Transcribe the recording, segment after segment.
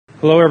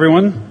Hello,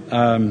 everyone.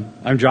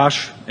 I'm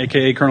Josh,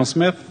 aka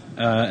Kernelsmith,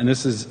 and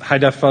this is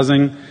high-def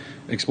fuzzing,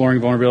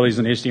 exploring vulnerabilities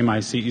in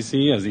HDMI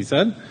CEC, as he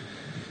said.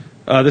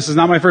 This is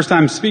not my first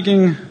time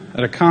speaking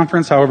at a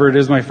conference. However, it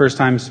is my first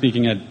time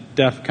speaking at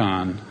DEF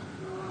CON.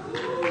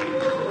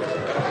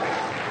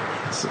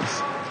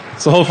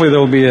 So hopefully there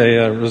will be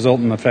a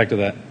resultant effect of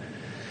that.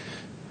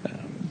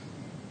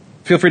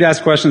 Feel free to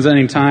ask questions at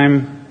any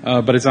time,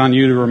 but it's on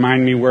you to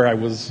remind me where I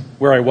was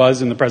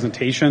in the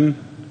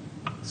presentation.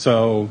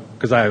 So,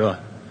 because I have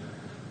a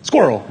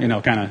squirrel,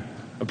 kind of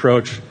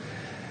approach.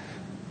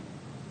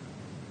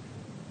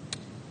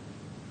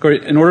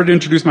 In order to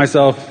introduce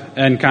myself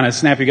and kind of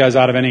snap you guys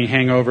out of any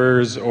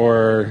hangovers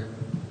or,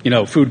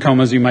 food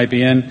comas you might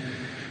be in,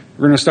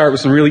 we're going to start with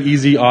some really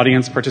easy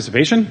audience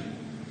participation.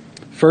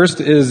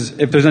 First is,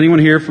 if there's anyone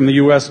here from the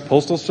U.S.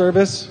 Postal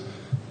Service,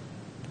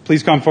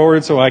 please come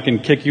forward so I can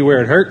kick you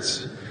where it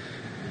hurts.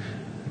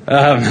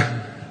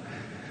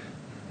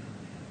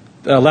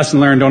 Lesson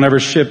learned, don't ever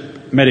ship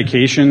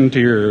medication to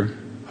your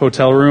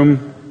hotel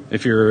room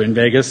if you're in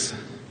Vegas,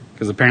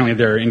 because apparently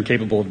they're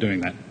incapable of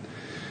doing that.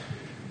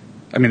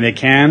 I mean, they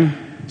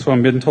can, that's what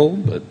I've been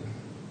told, but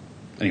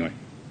anyway.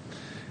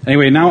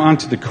 Anyway, now on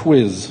to the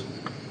quiz.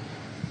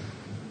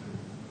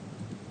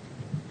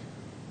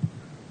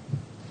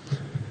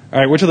 All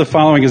right, which of the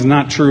following is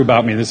not true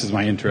about me? This is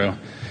my intro,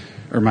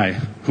 or my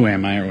who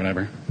am I, or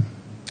whatever.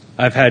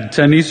 I've had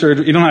 10 knee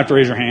surgery. You don't have to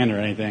raise your hand or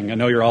anything. I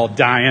know you're all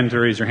dying to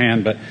raise your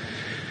hand, but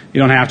you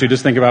don't have to.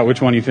 Just think about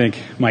which one you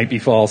think might be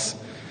false.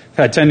 I've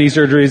had 10 knee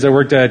surgeries. I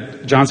worked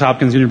at Johns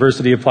Hopkins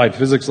University Applied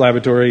Physics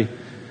Laboratory.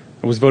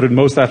 I was voted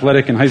most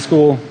athletic in high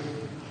school.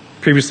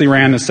 Previously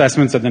ran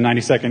assessments at the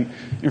 92nd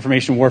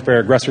Information Warfare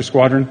Aggressor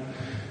Squadron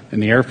in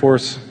the Air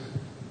Force.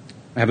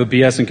 I have a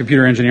BS in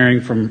computer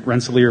engineering from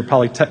Rensselaer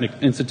Polytechnic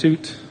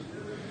Institute.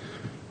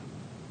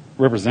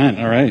 Represent,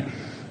 all right.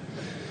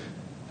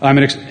 I'm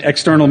an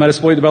external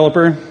Metasploit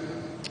developer,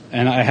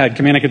 and I had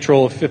command and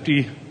control of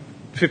 50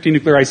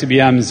 nuclear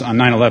ICBMs on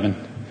 9/11.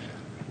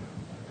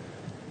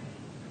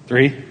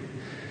 3.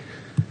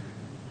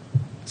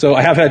 So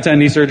I have had 10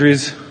 knee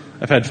surgeries.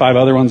 I've had 5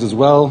 other ones as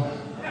well.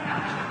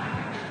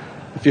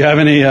 If you have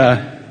any,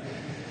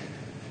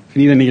 if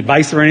you need any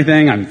advice or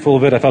anything, I'm full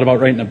of it. I thought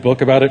about writing a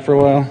book about it for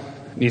a while.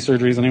 Knee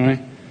surgeries anyway.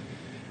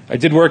 I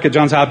did work at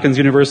Johns Hopkins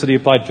University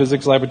Applied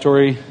Physics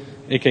Laboratory,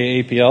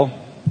 aka APL.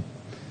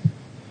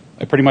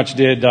 I pretty much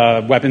did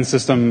weapon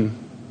system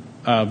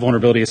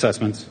vulnerability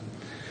assessments.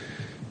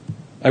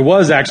 I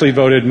was actually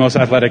voted most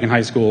athletic in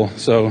high school,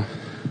 so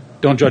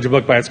don't judge a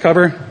book by its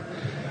cover.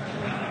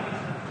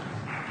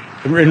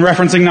 In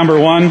referencing number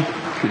 1,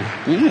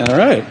 yeah, all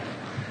right.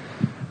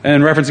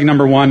 And referencing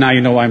number 1, now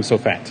you know why I'm so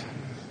fat.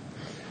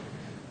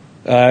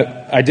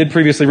 I did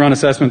previously run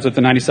assessments at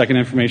the 92nd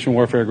Information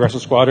Warfare Aggressor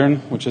Squadron,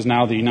 which is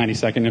now the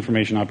 92nd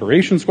Information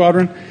Operations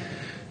Squadron.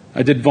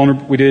 I did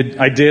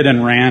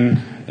and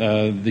ran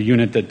the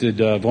unit that did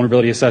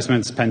vulnerability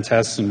assessments, pen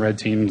tests, and red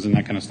teams, and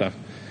that kind of stuff.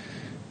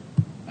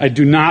 I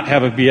do not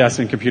have a BS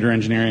in computer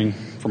engineering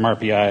from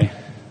RPI.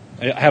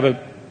 I have a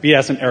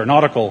BS in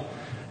aeronautical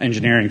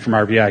engineering from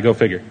RPI, go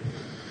figure.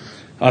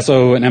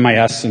 Also an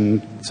MIS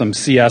and some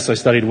CS I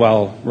studied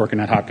while working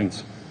at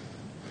Hopkins.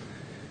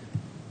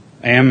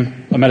 I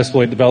am a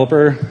Metasploit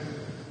developer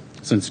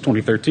since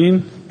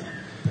 2013,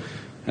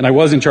 and I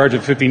was in charge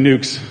of 50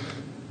 nukes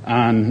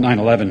on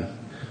 9/11. I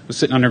was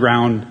sitting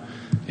underground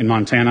in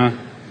Montana.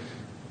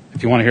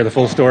 If you want to hear the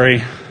full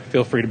story,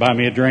 feel free to buy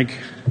me a drink,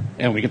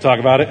 and we can talk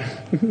about it.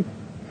 You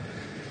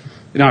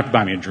don't have to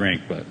buy me a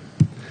drink, but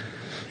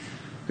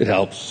it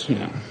helps,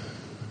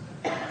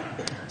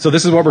 So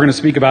this is what we're going to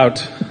speak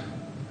about.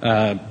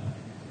 I'll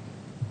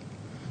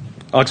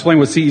explain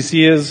what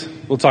CEC is.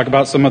 We'll talk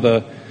about some of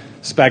the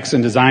specs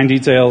and design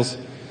details.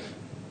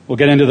 We'll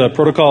get into the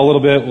protocol a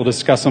little bit. We'll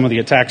discuss some of the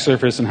attack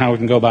surface and how we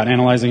can go about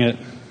analyzing it.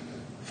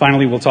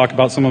 Finally, we'll talk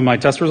about some of my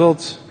test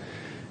results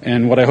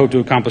and what I hope to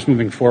accomplish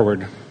moving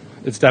forward.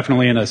 It's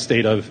definitely in a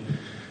state of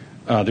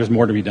there's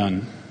more to be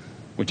done,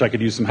 which I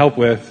could use some help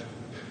with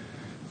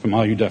from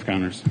all you DEF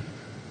CONers.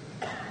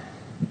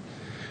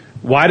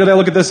 Why did I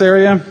look at this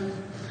area?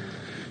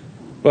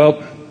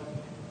 Well,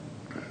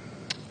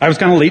 I was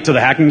kind of late to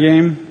the hacking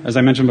game, as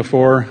I mentioned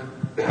before.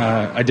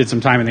 I did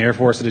some time in the Air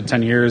Force. I did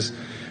 10 years,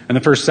 and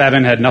the first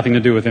 7 had nothing to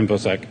do with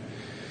InfoSec.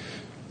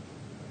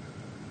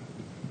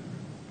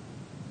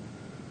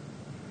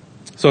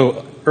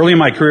 So early in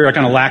my career, I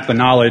kind of lacked the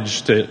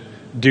knowledge to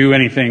do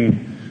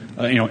anything,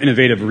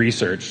 innovative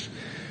research.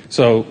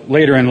 So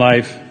later in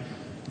life,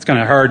 it's kind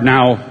of hard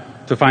now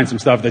to find some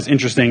stuff that's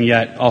interesting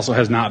yet also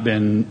has not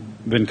been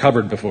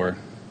covered before.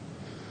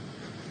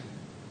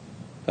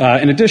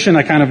 In addition,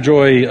 I kind of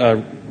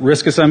enjoy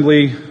risk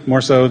assembly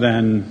more so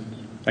than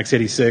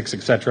x86,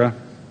 etc.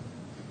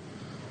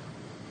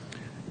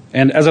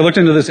 And as I looked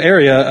into this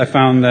area, I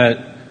found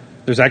that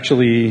there's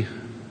actually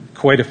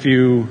quite a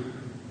few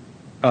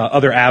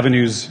other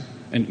avenues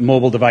and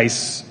mobile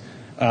device.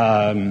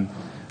 A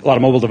lot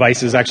of mobile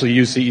devices actually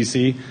use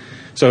CEC.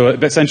 So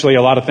essentially,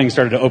 a lot of things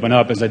started to open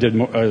up as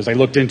I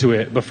looked into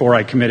it before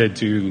I committed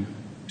to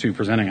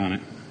presenting on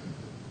it.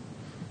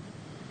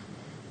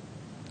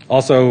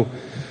 Also,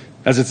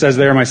 as it says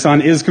there, my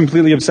son is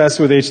completely obsessed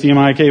with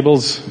HDMI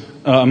cables,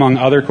 among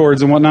other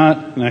cords and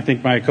whatnot, and I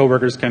think my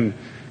coworkers can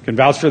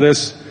vouch for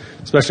this,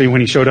 especially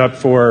when he showed up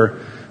for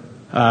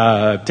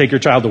Take Your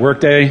Child to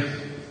Work Day.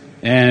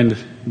 And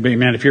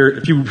man, if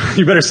you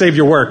better save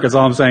your work, that's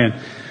all I'm saying.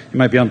 You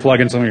might be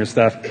unplugging some of your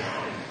stuff.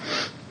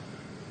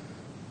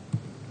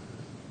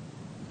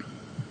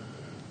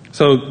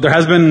 So there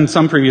has been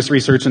some previous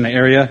research in the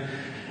area.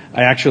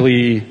 I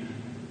actually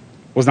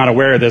was not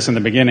aware of this in the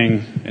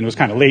beginning, and it was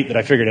kind of late that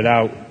I figured it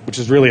out, which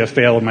is really a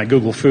fail of my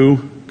Google foo,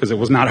 because it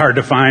was not hard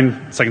to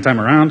find second time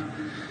around.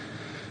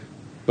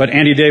 But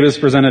Andy Davis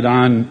presented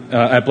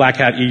at Black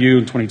Hat EU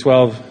in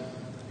 2012.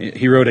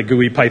 He wrote a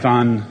GUI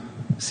Python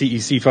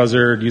CEC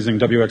fuzzer using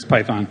WX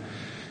Python,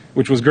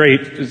 which was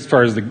great as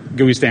far as the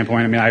GUI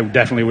standpoint. I mean, I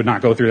definitely would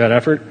not go through that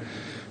effort.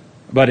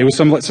 But it was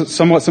somewhat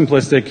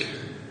simplistic,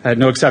 had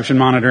no exception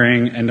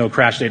monitoring, and no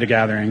crash data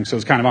gathering, so it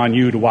was kind of on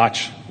you to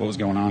watch what was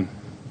going on.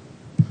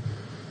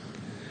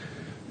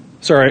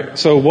 Sorry,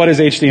 so what is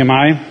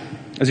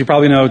HDMI? As you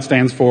probably know, it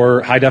stands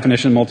for High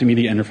Definition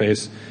Multimedia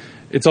Interface.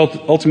 It's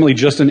ultimately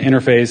just an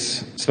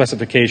interface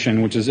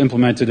specification which is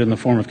implemented in the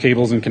form of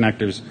cables and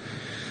connectors.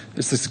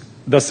 It's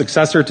the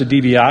successor to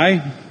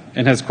DVI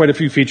and has quite a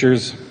few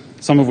features,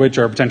 some of which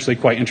are potentially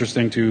quite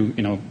interesting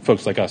to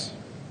folks like us.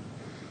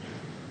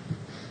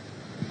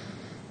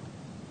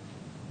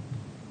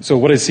 So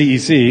what is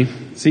CEC?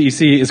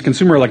 CEC is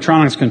Consumer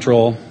Electronics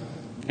Control,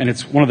 and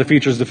it's one of the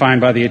features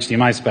defined by the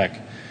HDMI spec.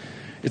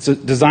 It's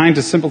designed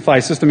to simplify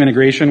system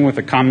integration with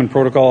a common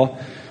protocol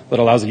that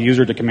allows a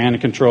user to command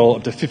and control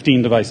up to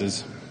 15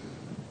 devices.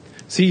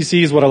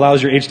 CEC is what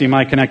allows your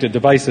HDMI connected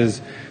devices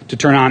to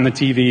turn on the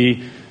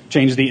TV,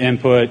 change the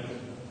input,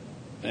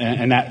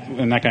 and that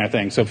kind of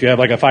thing. So if you have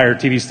like a Fire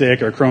TV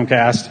stick or a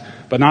Chromecast,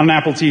 but not an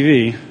Apple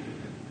TV,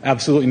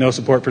 absolutely no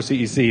support for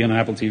CEC on an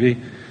Apple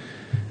TV.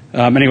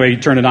 Anyway, you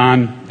turn it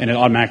on and it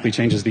automatically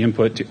changes the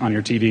input on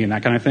your TV and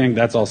that kind of thing.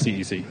 That's all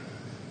CEC.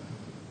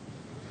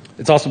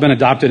 It's also been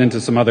adopted into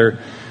some other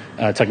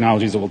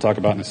technologies that we'll talk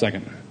about in a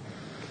second.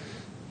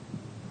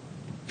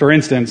 For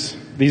instance,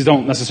 these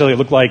don't necessarily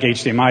look like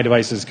HDMI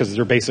devices because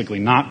they're basically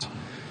not.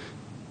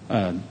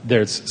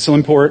 There's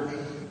Slimport.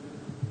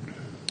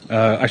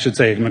 I should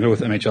say, I'm going to go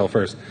with MHL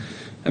first.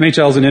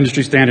 MHL is an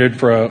industry standard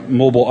for a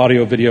mobile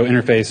audio-video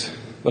interface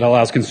that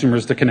allows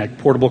consumers to connect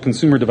portable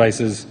consumer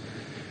devices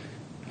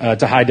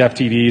to high-def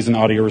TVs and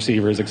audio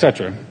receivers,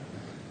 etc.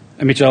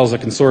 MHL is a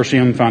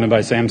consortium founded by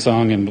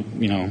Samsung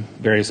and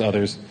various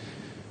others.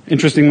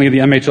 Interestingly, the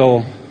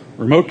MHL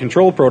remote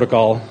control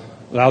protocol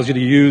allows you to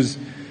use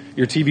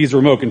your TV's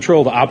remote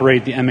control to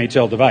operate the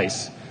MHL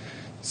device.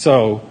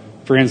 So,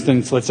 for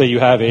instance, let's say you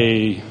have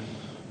a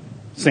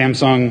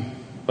Samsung,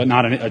 but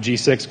not a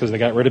G6 because they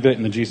got rid of it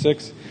in the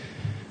G6.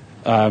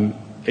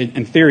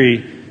 In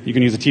theory, you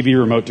can use a TV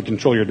remote to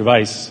control your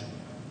device.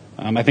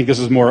 I think this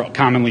is more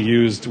commonly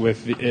used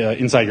with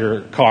inside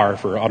your car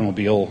for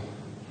automobile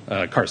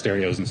car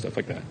stereos and stuff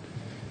like that.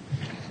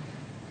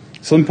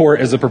 Slimport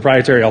is a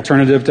proprietary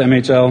alternative to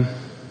MHL,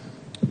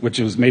 which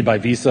was made by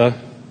Visa,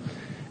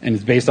 and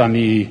it's based on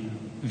the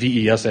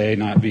VESA,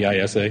 not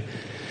VISA.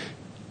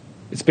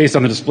 It's based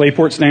on the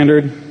DisplayPort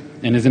standard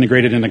and is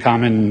integrated into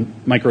common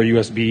micro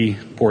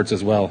USB ports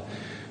as well.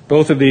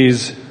 Both of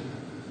these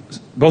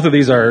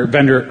are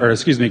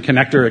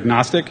connector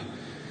agnostic,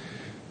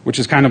 which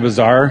is kind of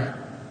bizarre.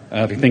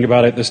 If you think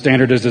about it, the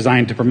standard is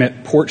designed to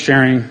permit port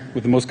sharing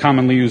with the most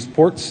commonly used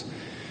ports,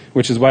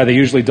 which is why they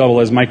usually double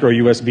as micro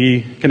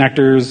USB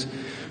connectors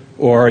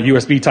or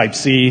USB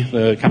Type-C,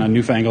 the kind of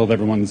newfangled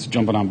everyone's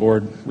jumping on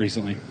board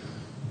recently.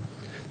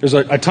 There's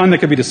a ton that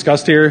could be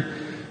discussed here,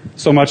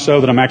 so much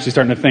so that I'm actually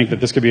starting to think that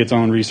this could be its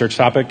own research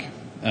topic,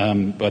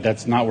 but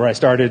that's not where I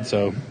started,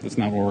 so that's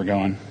not where we're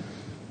going.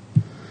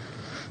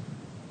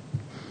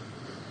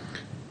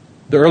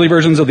 The early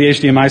versions of the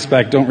HDMI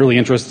spec don't really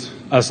interest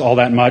us all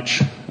that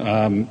much.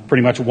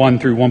 Pretty much 1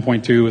 through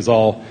 1.2 is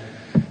all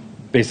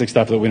basic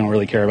stuff that we don't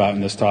really care about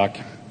in this talk.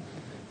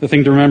 The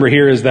thing to remember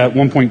here is that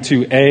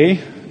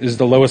 1.2a is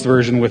the lowest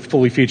version with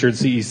fully featured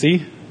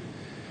CEC.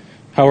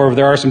 However,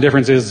 there are some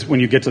differences when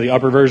you get to the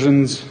upper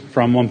versions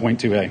from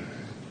 1.2a,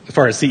 as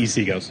far as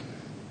CEC goes.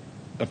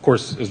 Of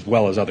course, as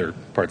well as other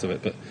parts of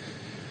it.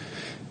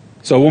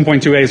 So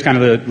 1.2a is kind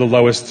of the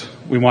lowest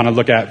we want to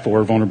look at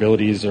for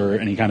vulnerabilities or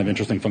any kind of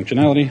interesting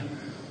functionality.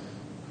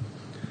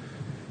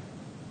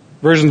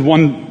 Versions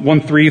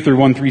 1.3 through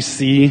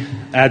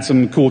 1.3c add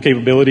some cool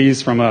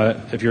capabilities from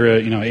if you're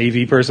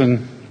a AV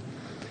person,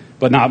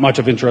 but not much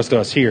of interest to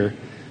us here.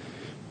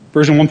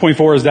 Version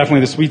 1.4 is definitely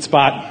the sweet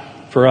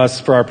spot for us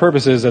for our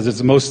purposes, as it's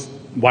the most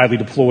widely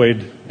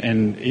deployed.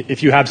 And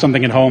if you have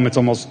something at home, it's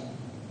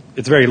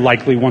very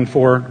likely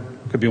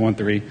 1.4, could be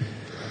 1.3,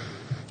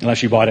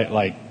 unless you bought it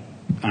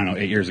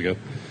 8 years ago.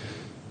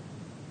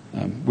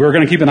 We're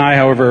going to keep an eye,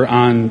 however,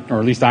 on, or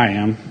at least I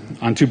am,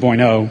 on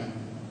 2.0,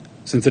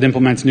 since it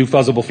implements new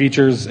fuzzable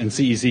features and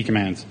CEC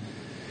commands.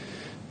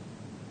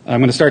 I'm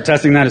going to start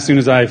testing that as soon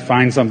as I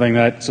find something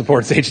that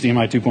supports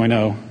HDMI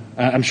 2.0.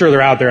 I'm sure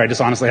they're out there, I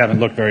just honestly haven't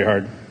looked very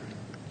hard.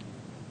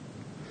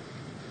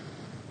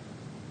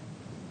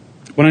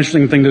 One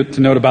interesting thing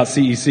to note about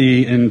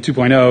CEC in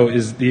 2.0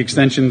 is the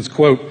extensions,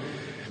 quote,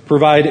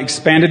 provide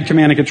expanded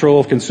command and control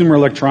of consumer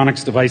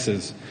electronics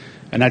devices.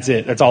 And that's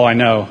it. That's all I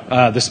know.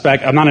 The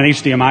spec, I'm not an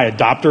HDMI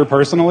adopter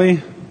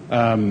personally,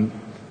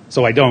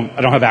 so I don't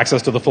have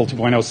access to the full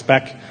 2.0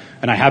 spec,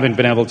 and I haven't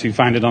been able to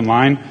find it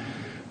online.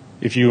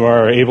 If you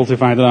are able to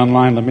find it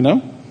online, let me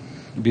know.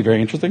 It'd be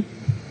very interesting.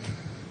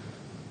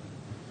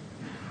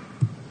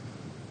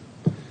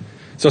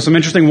 So some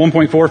interesting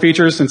 1.4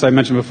 features, since I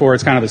mentioned before,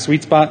 it's kind of the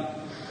sweet spot.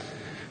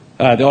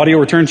 The audio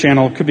return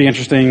channel could be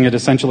interesting. It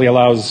essentially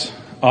allows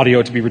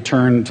audio to be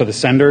returned to the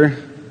sender.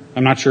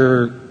 I'm not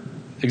sure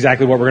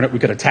exactly what we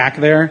could attack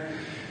there.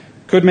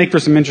 Could make for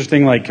some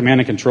interesting like command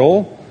and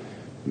control.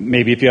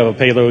 Maybe if you have a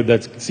payload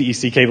that's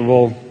CEC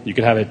capable, you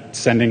could have it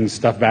sending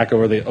stuff back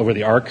over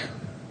the arc.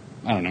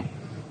 I don't know.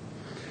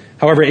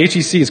 However,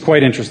 HEC is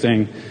quite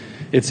interesting.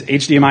 It's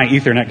HDMI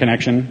Ethernet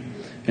connection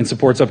and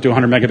supports up to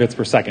 100 megabits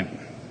per second.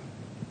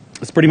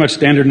 It's pretty much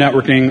standard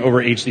networking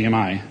over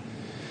HDMI.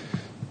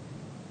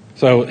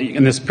 So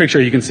in this picture,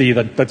 you can see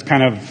that that's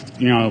kind of,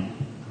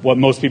 what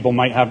most people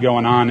might have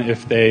going on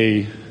if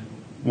they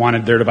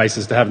wanted their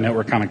devices to have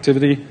network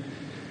connectivity.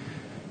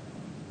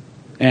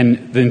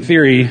 And in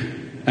theory,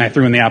 and I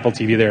threw in the Apple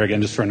TV there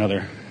again just for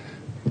another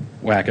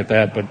whack at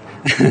that, but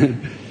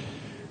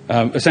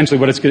essentially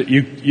what it's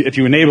if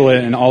you enable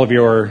it and all of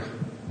your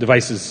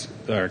devices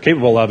are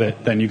capable of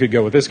it, then you could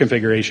go with this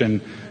configuration,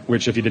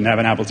 which if you didn't have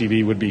an Apple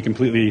TV would be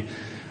completely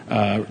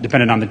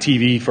dependent on the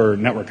TV for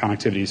network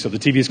connectivity. So the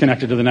TV is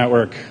connected to the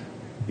network,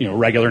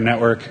 regular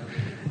network,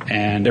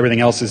 and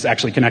everything else is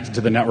actually connected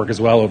to the network as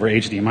well over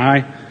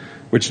HDMI,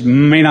 which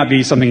may not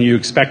be something you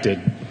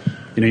expected.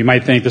 You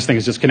might think this thing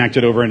is just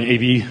connected over an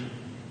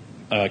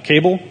AV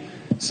cable,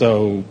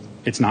 so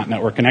it's not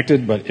network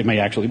connected, but it may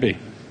actually be.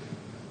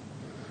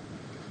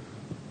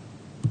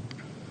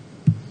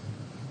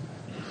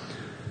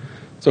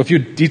 So a few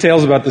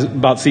details about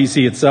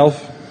CEC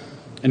itself.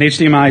 An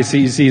HDMI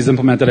CEC is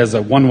implemented as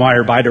a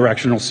one-wire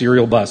bidirectional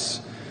serial bus.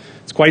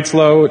 It's quite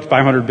slow at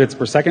 500 bits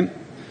per second.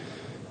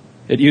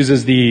 It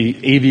uses the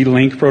AV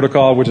link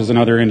protocol, which is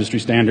another industry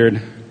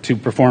standard, to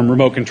perform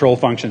remote control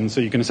functions.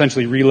 So you can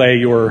essentially relay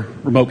your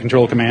remote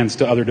control commands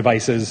to other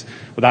devices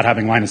without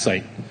having line of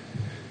sight.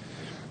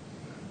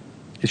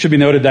 It should be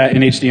noted that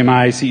in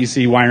HDMI,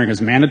 CEC wiring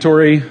is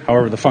mandatory.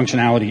 However, the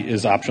functionality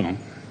is optional.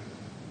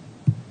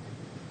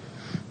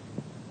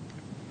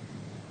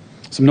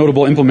 Some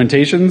notable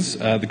implementations.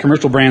 The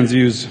commercial brands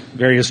use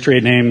various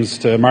trade names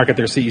to market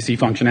their CEC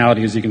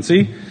functionality, as you can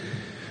see.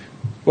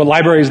 What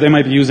libraries they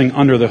might be using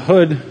under the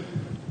hood,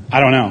 I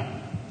don't know.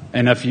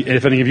 And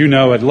if any of you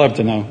know, I'd love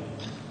to know.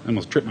 I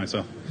almost tripped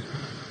myself.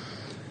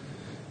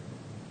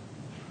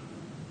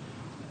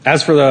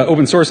 As for the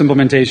open source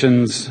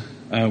implementations,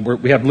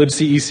 we have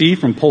libcec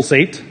from Pulse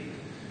 8,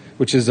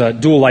 which is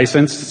dual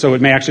licensed, so it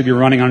may actually be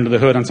running under the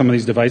hood on some of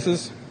these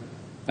devices.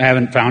 I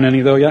haven't found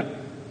any though yet.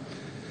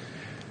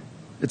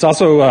 It's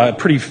also a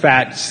pretty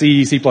fat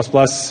C, C++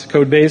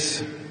 code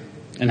base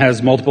and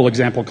has multiple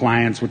example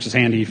clients, which is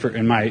handy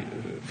from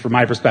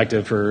my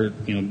perspective for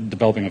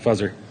developing a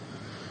fuzzer.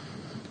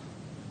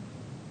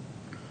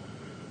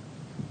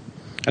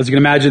 As you can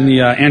imagine,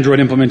 the Android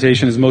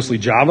implementation is mostly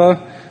Java,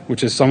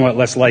 which is somewhat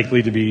less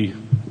likely to be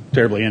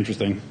terribly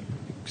interesting.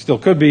 Still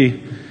could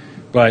be,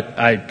 but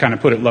I kind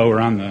of put it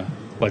lower on the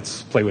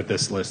let's play with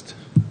this list.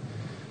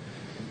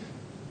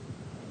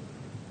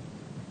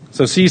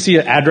 So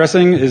CEC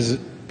addressing is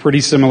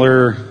pretty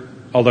similar,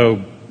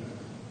 although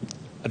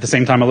at the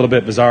same time a little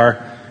bit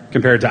bizarre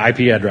compared to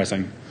IP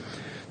addressing.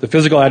 The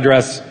physical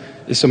address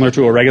is similar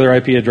to a regular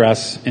IP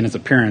address in its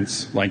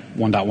appearance, like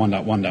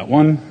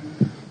 1.1.1.1.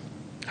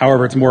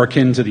 However, it's more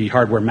akin to the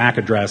hardware MAC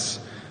address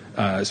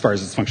as far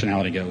as its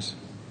functionality goes.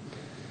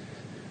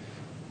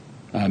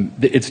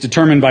 It's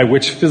determined by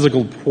which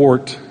physical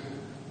port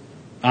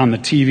on the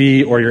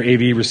TV or your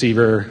AV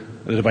receiver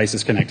the device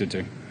is connected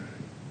to.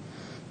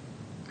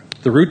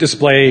 The root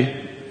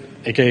display,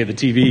 aka the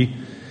TV,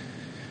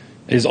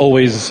 is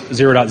always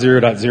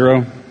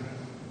 0.0.0.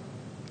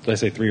 Did I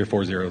say 3 or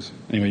 4 zeros?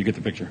 Anyway, you get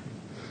the picture.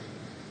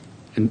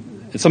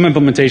 And in some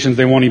implementations,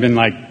 they won't even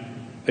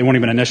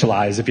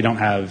initialize if you don't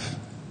have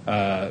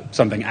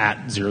something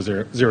at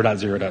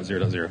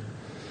 0.0.0.0.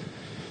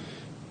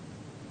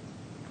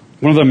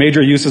 One of the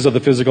major uses of the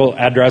physical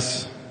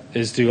address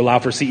is to allow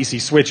for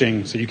CEC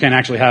switching, so you can't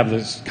actually have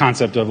this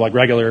concept of like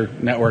regular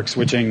network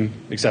switching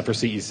except for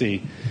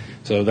CEC.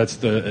 So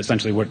that's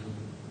essentially what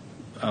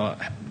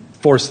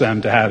forced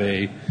them to have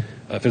a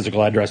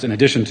physical address in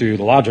addition to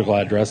the logical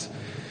address.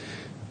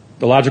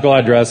 The logical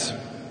address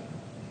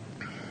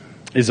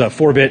is a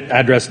 4-bit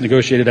address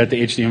negotiated at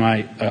the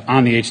HDMI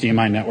on the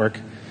HDMI network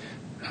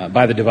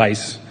by the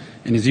device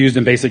and is used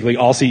in basically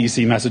all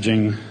CEC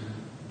messaging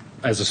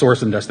as a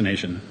source and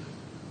destination.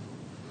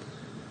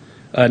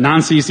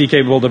 Non-CEC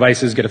capable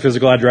devices get a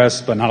physical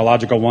address, but not a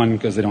logical one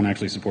because they don't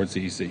actually support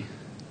CEC.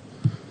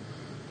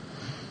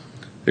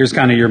 Here's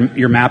kind of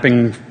your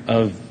mapping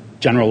of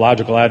general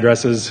logical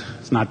addresses.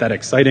 It's not that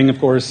exciting, of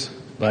course,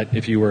 but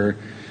if you were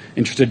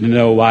interested to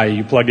know why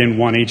you plugged in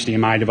one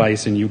HDMI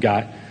device and you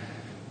got,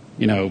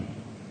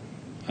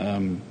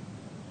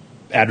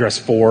 address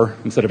 4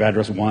 instead of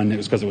address 1, it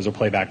was because it was a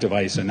playback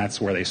device, and that's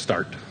where they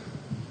start.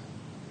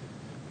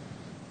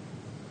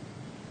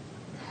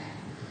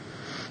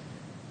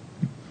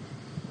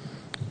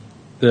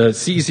 The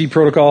CEC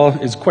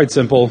protocol is quite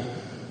simple.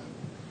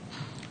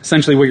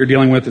 Essentially what you're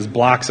dealing with is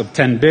blocks of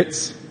 10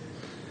 bits.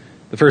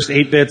 The first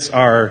 8 bits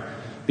are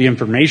the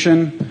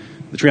information.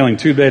 The trailing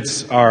 2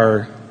 bits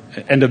are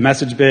an end of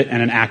message bit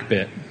and an ACK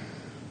bit.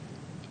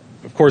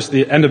 Of course,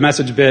 the end of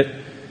message bit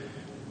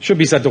should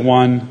be set to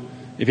 1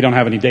 if you don't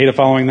have any data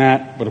following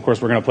that. But of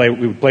course, we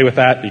would play with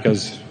that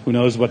because who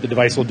knows what the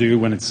device will do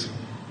when it's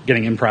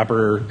getting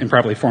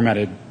improperly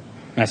formatted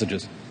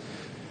messages.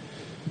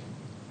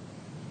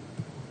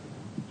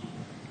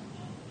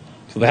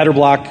 So the header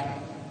block,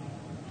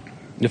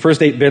 the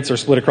first 8 bits are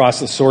split across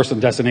the source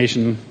and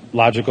destination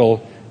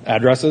logical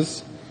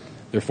addresses.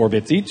 They're 4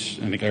 bits each.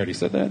 I think I already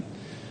said that.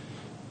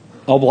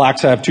 All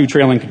blocks have 2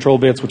 trailing control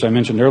bits, which I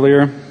mentioned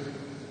earlier.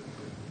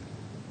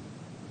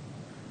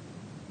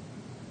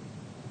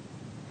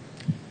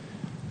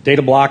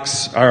 Data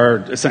blocks they're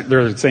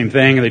the same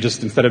thing. They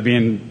just, instead of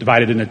being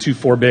divided into 2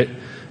 4-bit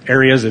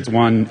areas, it's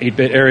 1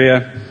 8-bit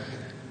area.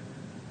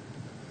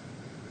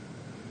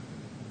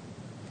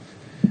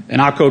 An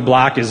opcode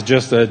block is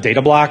just a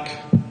data block,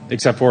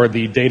 except for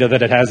the data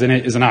that it has in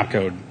it is an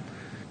opcode.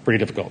 Pretty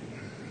difficult.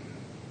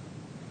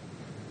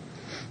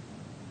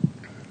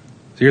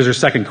 So here's our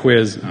second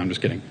quiz. No, I'm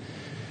just kidding.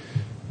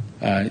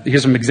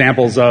 Here's some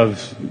examples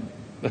of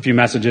a few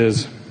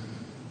messages.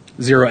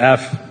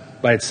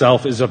 0F by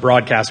itself is a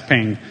broadcast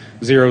ping.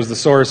 0 is the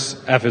source,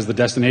 F is the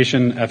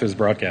destination, F is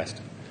broadcast.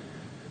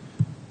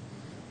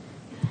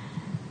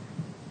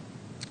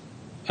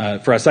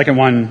 For our second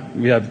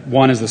one, we have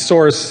 1 as the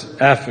source,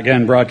 F,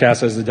 again,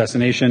 broadcast as the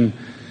destination.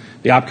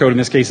 The opcode in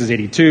this case is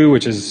 82,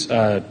 which is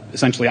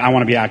essentially I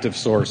want to be active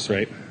source,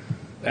 right?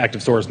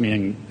 Active source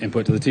meaning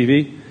input to the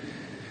TV.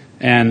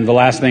 And the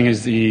last thing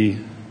is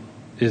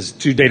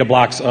 2 data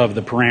blocks of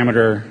the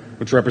parameter,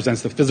 which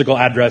represents the physical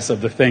address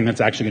of the thing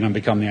that's actually going to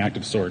become the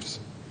active source.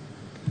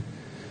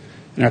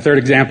 In our third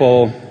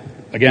example,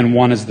 again,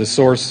 1 is the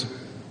source,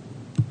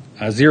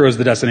 0 is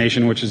the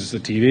destination, which is the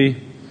TV.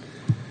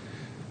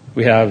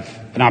 We have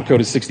an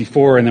opcode of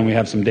 64, and then we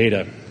have some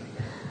data.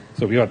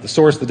 So we have the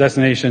source, the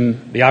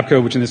destination, the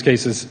opcode, which in this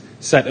case is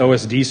set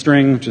OSD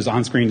string, which is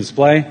on-screen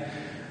display.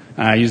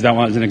 I use that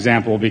one as an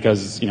example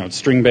because it's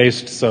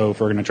string-based, so if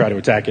we're going to try to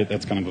attack it,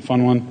 that's kind of a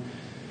fun one.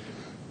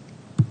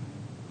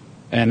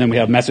 And then we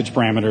have message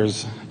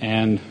parameters,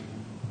 and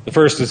the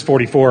first is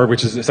 44,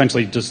 which is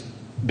essentially just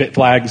bit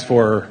flags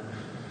for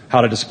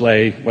how to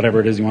display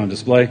whatever it is you want to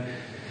display.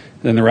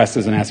 Then the rest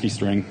is an ASCII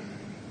string.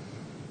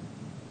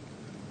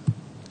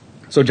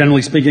 So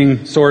generally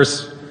speaking,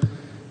 source,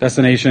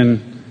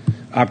 destination,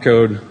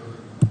 opcode,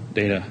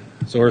 data.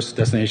 Source,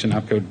 destination,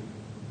 opcode,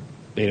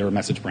 data, or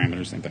message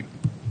parameters, same thing.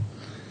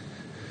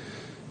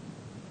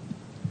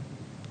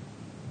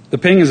 The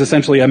ping is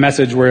essentially a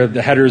message where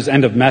the header's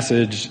end of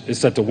message is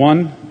set to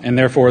 1, and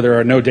therefore there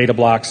are no data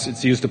blocks.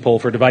 It's used to pull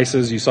for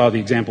devices. You saw the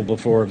example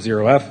before of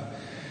 0F.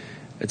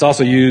 It's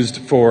also used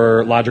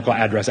for logical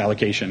address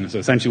allocation. So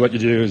essentially what you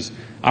do is,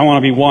 I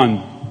want to be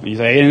 1. You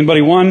say, hey,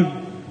 anybody 1?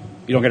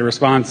 You don't get a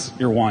response,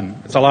 you're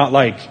 1. It's a lot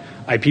like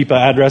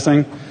IPPA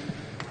addressing.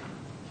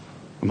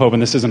 I'm hoping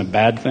this isn't a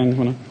bad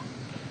thing.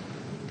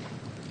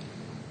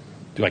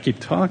 Do I keep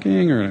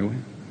talking or?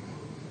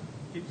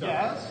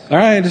 Yes. All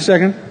right, just a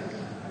second.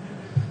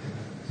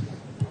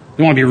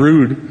 You want to be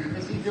rude.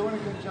 Is he doing a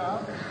good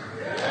job?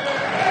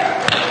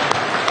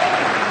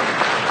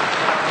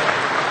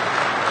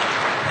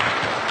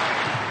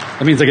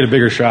 That means I get a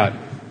bigger shot.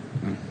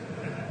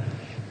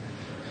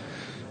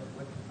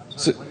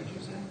 So, what did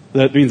you say?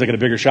 that means I get a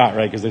bigger shot,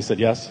 right? Because they said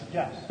yes?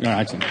 Yes. All right,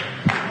 excellent.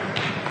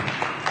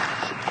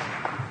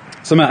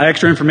 Some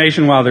extra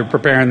information while they're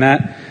preparing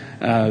that,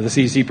 the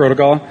CEC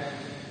protocol.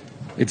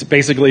 It's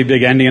basically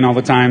big endian all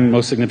the time,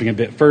 most significant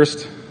bit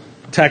first.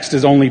 Text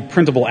is only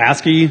printable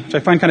ASCII, which I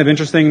find kind of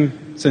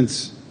interesting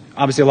since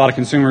obviously a lot of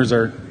consumers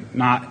are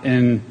not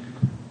in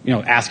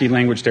ASCII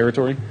language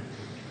territory.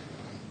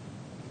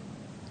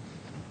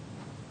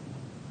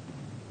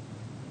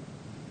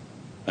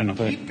 I don't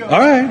know if Keep going. All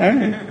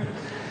right.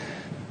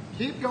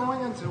 Keep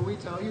going until we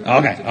tell you.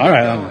 Okay, all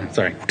right.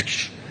 Sorry.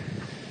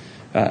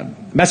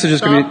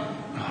 Messages can be.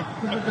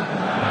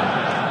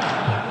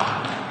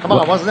 Come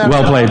on, wasn't that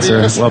Well played,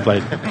 obvious? sir. Well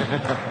played.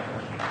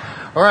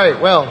 All right,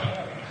 well,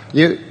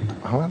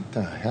 what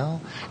the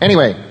hell?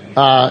 Anyway,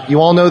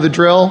 you all know the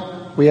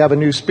drill. We have a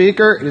new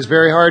speaker. It is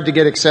very hard to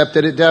get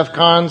accepted at DEF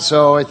CON,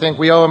 so I think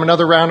we owe him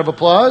another round of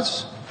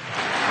applause. For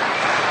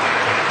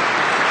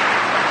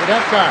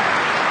DEF CON.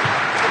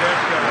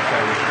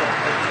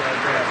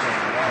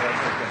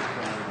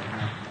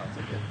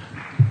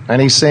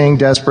 And he's saying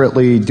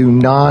desperately, do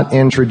not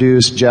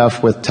introduce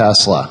Jeff with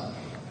Tesla.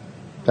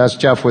 That's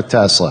Jeff with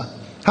Tesla.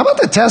 How about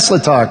the Tesla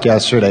talk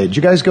yesterday? Did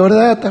you guys go to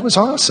that? That was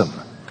awesome.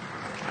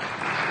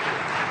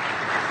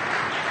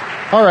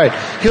 All right.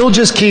 He'll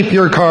just keep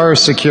your car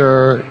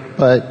secure,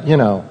 but, you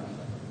know.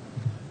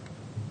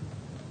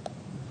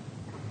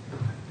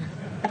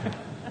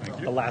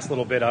 The last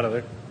little bit out of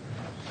there.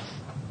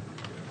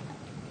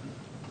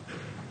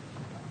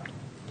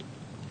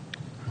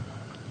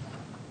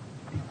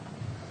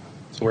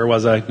 So where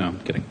was I? No, I'm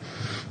kidding.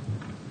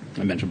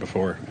 I mentioned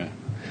before. Yeah.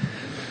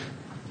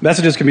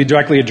 Messages can be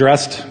directly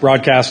addressed,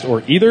 broadcast,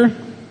 or either.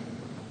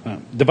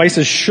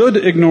 Devices should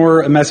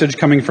ignore a message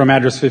coming from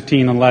address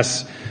 15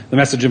 unless the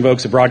message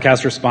invokes a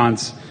broadcast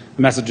response,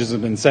 the messages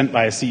have been sent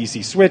by a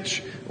CEC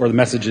switch, or the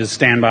message is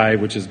standby,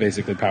 which is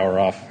basically power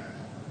off.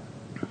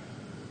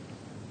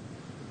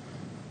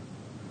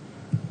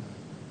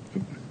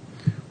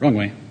 Wrong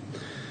way.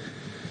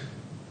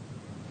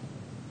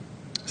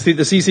 See,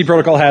 the CEC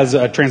protocol has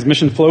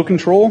transmission flow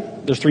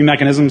control. There's 3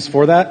 mechanisms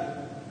for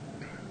that,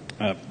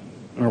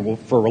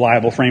 for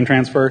reliable frame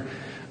transfer.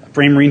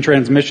 Frame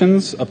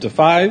retransmissions, up to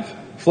 5.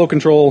 Flow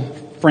control,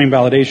 frame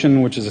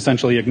validation, which is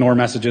essentially ignore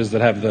messages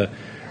that have the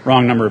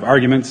wrong number of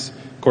arguments.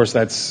 Of course,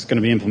 that's going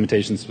to be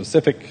implementation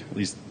specific. At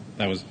least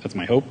that's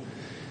my hope.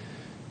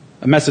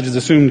 A message is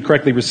assumed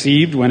correctly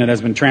received when it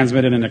has been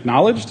transmitted and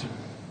acknowledged.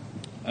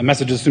 A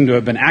message is assumed to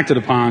have been acted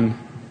upon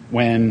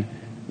when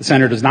the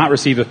sender does not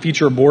receive a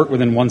feature abort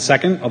within 1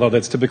 second, although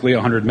that's typically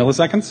 100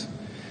 milliseconds.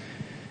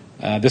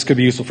 This could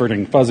be useful for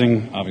doing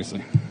fuzzing,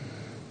 obviously.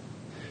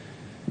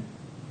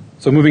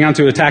 So moving on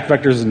to attack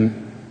vectors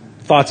and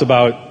thoughts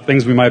about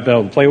things we might be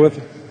able to play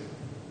with.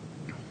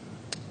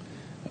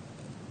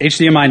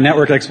 HDMI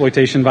network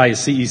exploitation via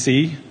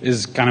CEC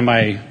is kind of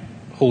my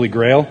holy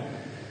grail.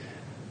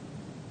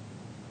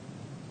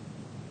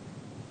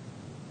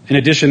 In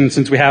addition,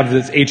 since we have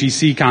this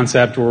HEC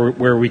concept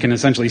where we can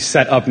essentially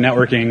set up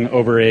networking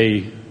over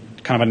a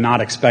kind of a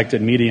not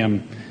expected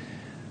medium,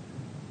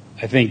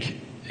 I think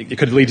it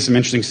could lead to some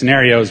interesting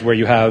scenarios where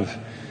you have,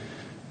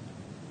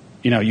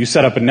 you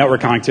set up a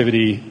network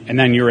connectivity and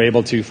then you're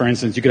able to, for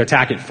instance, you could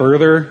attack it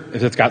further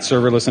if it's got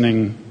server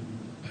listening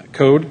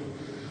code,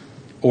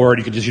 or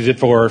you could just use it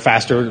for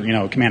faster,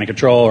 command and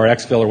control or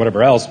exfil or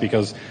whatever else,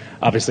 because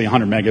obviously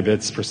 100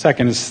 megabits per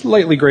second is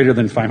slightly greater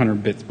than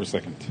 500 bits per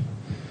second.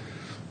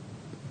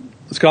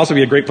 This could also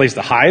be a great place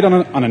to hide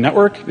on a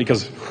network,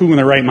 because who in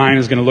their right mind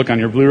is going to look on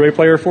your Blu-ray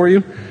player for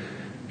you?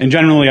 And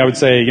generally I would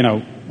say,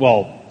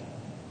 well,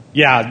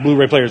 yeah,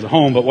 Blu-ray player's at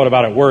home, but what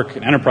about at work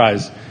and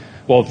enterprise?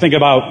 Well, think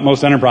about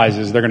most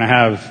enterprises. They're going to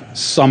have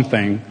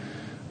something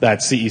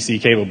that's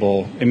CEC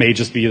capable. It may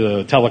just be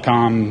the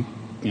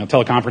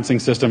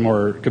teleconferencing system,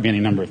 or it could be any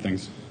number of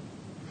things.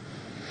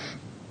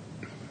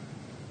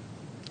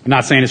 I'm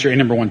not saying it's your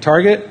number one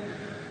target,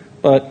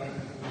 but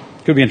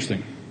it could be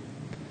interesting.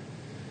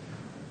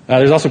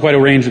 There's also quite a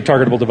range of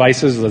targetable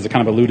devices, as I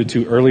kind of alluded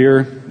to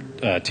earlier.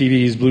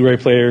 TVs, Blu-ray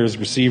players,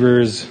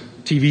 receivers,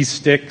 TV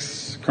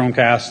sticks,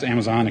 Chromecast,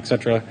 Amazon,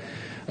 etc.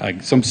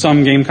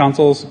 Some game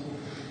consoles.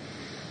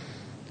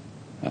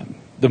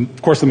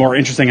 Of course, the more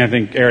interesting, I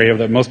think, area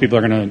that most people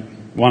are going to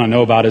want to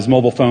know about is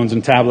mobile phones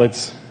and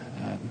tablets.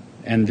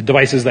 And the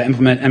devices that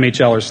implement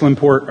MHL or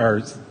Slimport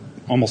are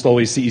almost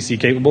always CEC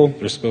capable.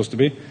 They're supposed to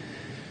be.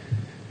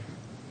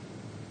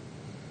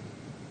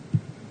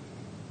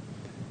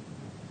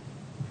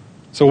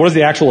 So what is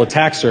the actual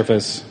attack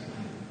surface?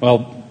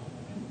 Well,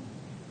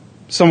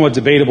 somewhat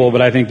debatable,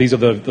 but I think these are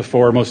the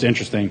 4 most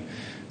interesting.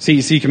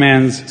 CEC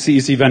commands,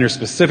 CEC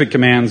vendor-specific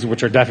commands,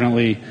 which are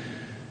definitely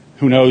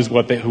who knows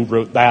who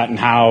wrote that and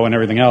how and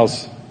everything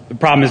else. The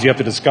problem is you have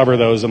to discover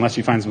those unless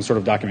you find some sort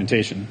of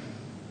documentation.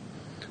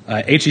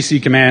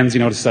 HEC commands,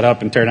 to set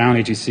up and tear down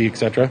HEC,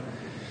 etc.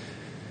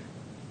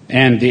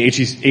 And the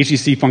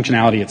HEC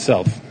functionality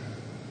itself.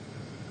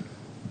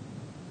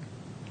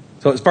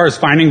 So as far as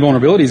finding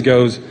vulnerabilities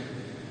goes,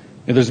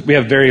 we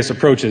have various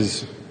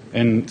approaches,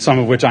 and some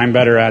of which I'm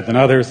better at than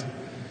others.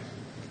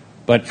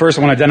 But first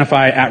I want to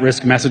identify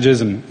at-risk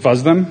messages and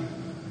fuzz them.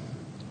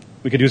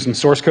 We could do some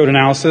source code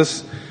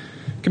analysis.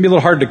 It can be a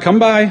little hard to come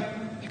by,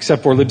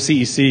 except for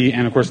libcec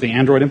and, of course, the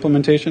Android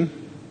implementation.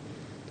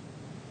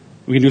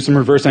 We can do some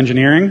reverse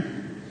engineering.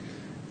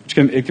 It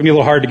can be a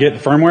little hard to get the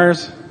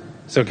firmwares,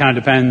 so it kind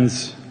of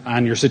depends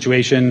on your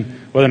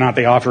situation, whether or not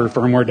they offer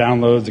firmware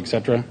downloads,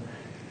 etc.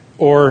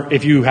 Or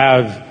if you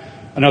have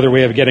another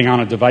way of getting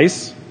on a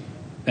device,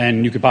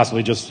 then you could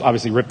possibly just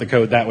obviously rip the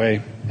code that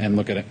way and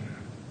look at it.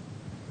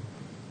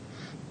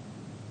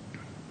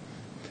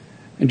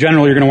 In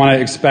general, you're going to want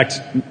to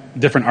expect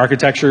different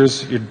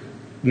architectures. You're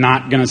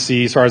not going to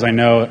see, as far as I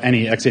know,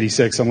 any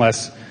x86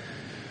 unless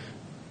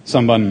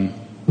someone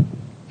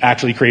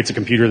actually creates a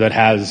computer that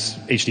has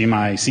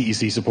HDMI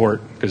CEC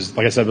support. Because,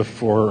 like I said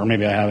before, or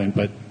maybe I haven't,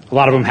 but a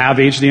lot of them have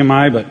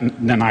HDMI,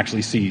 but not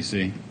actually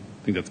CEC. I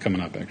think that's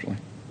coming up, actually.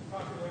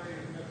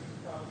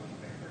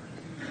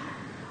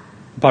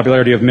 The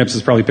popularity of MIPS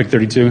is probably pick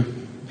 32.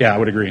 Yeah, I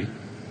would agree.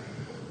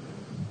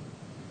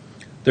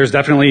 There's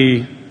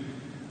definitely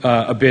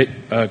quite a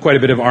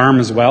bit of ARM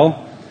as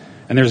well.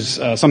 And there's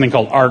something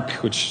called ARC,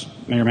 which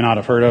you may or may not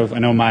have heard of. I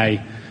know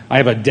I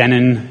have a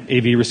Denon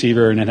AV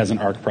receiver, and it has an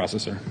ARC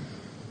processor.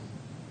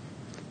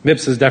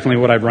 MIPS is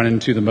definitely what I've run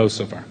into the most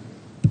so far.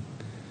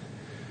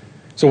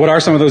 So what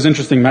are some of those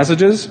interesting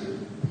messages?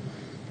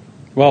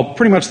 Well,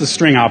 pretty much the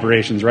string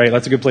operations, right?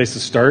 That's a good place to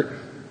start.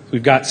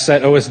 We've got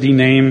set OSD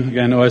name.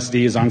 Again,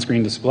 OSD is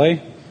on-screen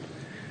display.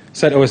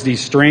 Set OSD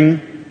string,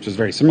 which is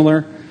very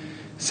similar.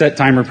 Set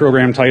timer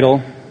program title.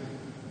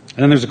 And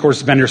then there's, of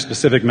course,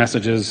 vendor-specific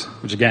messages,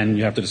 which, again,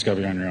 you have to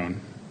discover on your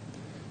own.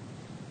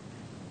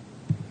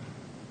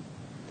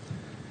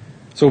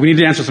 So we need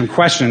to answer some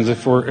questions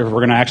if we're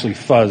going to actually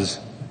fuzz.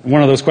 And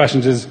one of those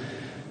questions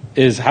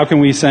is how can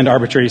we send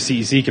arbitrary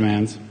CEC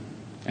commands?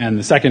 And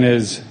the second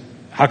is,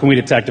 how can we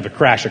detect if a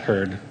crash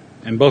occurred?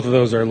 And both of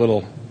those are a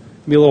little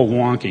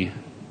wonky.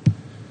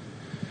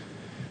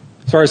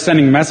 As far as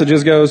sending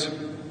messages goes,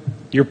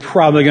 you're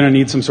probably going to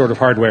need some sort of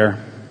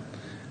hardware.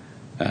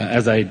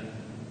 As I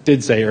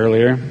did say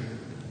earlier,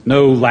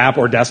 no lap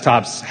or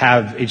desktops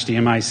have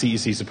HDMI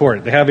CEC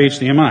support. They have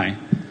HDMI.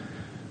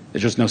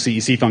 There's just no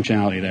CEC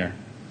functionality there.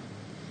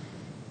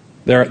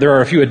 There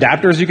are a few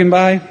adapters you can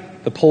buy.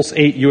 The Pulse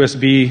 8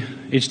 USB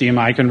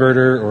HDMI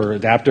converter or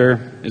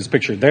adapter is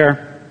pictured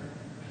there.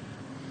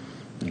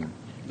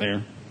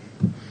 There.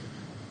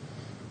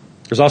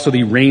 There's also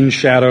the Range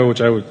Shadow, which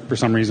for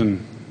some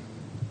reason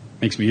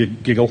makes me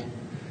giggle,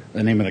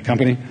 the name of the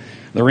company.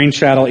 The Range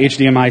Shadow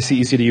HDMI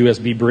CEC to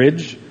USB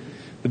bridge.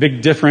 The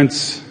big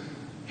difference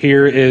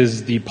here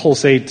is the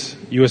Pulse 8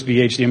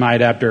 USB HDMI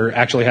adapter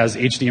actually has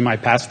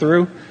HDMI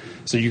pass-through,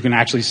 so you can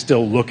actually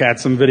still look at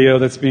some video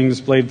that's being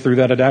displayed through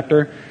that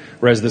adapter,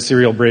 whereas the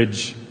serial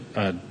bridge,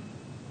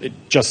 it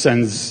just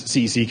sends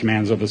CEC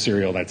commands over the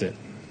serial, that's it.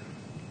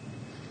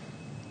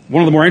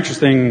 One of the more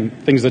interesting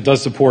things that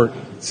does support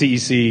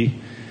CEC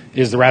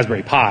is the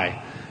Raspberry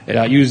Pi.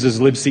 It uses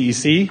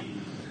libcec,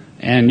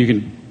 and you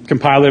can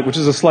compile it, which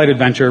is a slight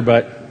adventure,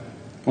 but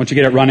once you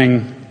get it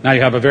running, now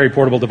you have a very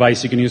portable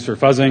device you can use for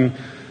fuzzing,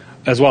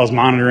 as well as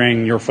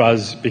monitoring your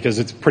fuzz, because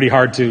it's pretty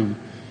hard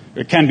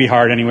it can be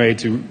hard anyway,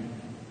 to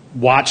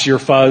watch your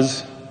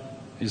fuzz,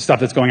 stuff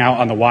that's going out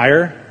on the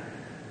wire,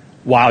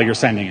 while you're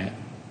sending it.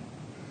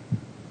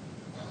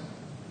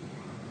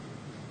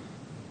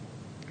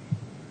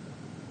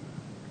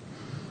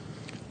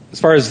 As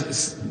far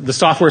as the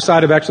software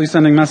side of actually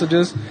sending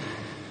messages,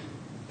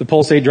 the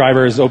Pulse 8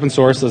 driver is open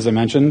source, as I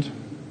mentioned.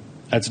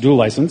 That's dual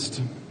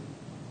licensed.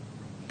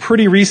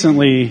 Pretty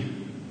recently,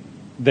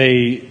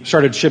 they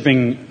started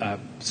shipping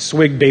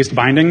SWIG-based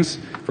bindings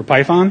for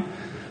Python.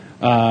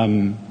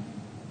 And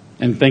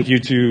thank you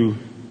to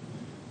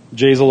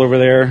Jazel over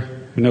there,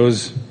 who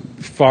knows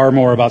far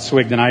more about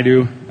SWIG than I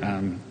do.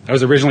 I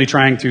was originally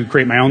trying to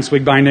create my own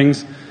SWIG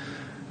bindings.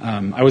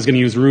 I was going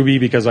to use Ruby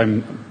because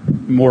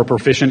I'm more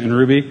proficient in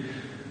Ruby.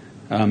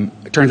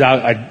 It turns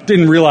out I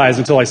didn't realize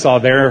until I saw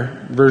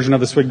their version of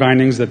the SWIG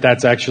bindings that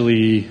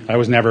I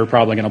was never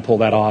probably going to pull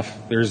that off.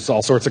 There's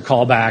all sorts of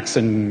callbacks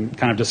and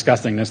kind of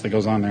disgustingness that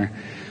goes on there.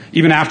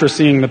 Even after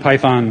seeing the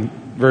Python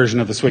version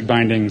of the SWIG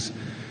bindings,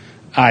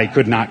 I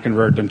could not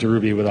convert them to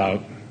Ruby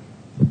without,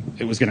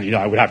 I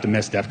would have to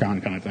miss DEF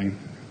CON kind of thing.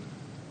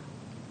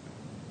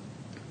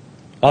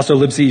 Also,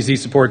 libcec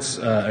supports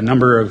a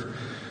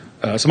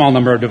small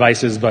number of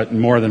devices, but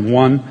more than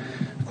one.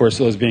 Of course,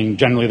 those being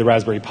generally the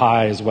Raspberry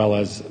Pi, as well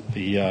as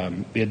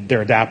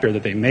their adapter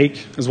that they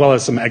make, as well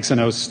as some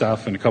Exynos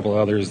stuff and a couple of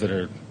others that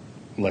are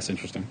less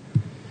interesting.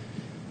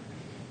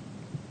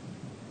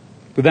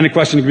 But then the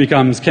question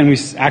becomes, can we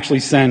actually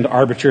send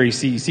arbitrary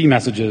CEC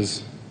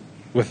messages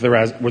with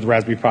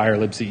Raspberry Pi or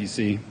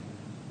libcec?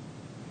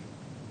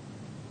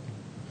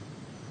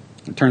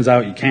 It turns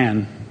out you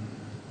can.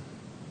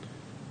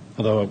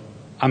 Although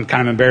I'm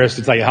kind of embarrassed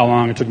to tell you how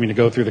long it took me to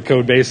go through the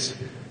code base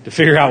to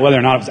figure out whether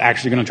or not I was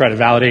actually going to try to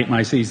validate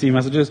my CEC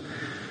messages.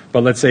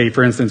 But let's say,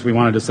 for instance, we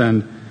wanted to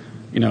send,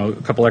 a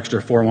couple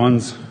extra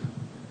 4-1s.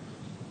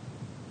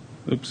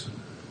 Oops.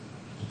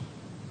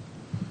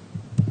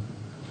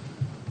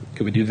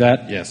 Could we do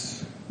that?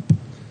 Yes.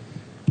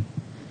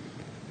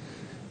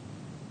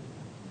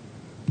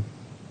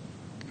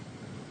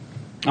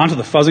 Onto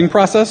the fuzzing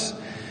process.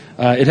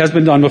 It has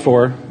been done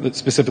before,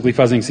 specifically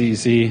fuzzing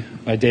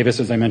CEC by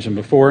Davis, as I mentioned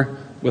before,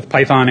 with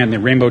Python and the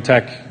Rainbow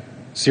Tech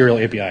serial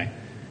API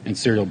and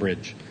serial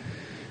bridge.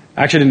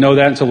 I actually didn't know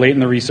that until late in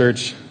the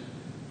research,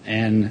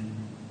 and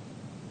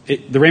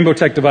the Rainbow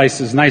Tech device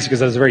is nice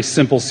because it has a very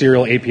simple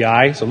serial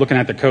API, so looking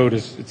at the code,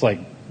 it's like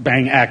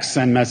bang X,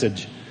 send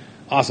message.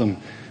 Awesome.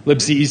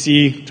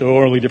 libcec,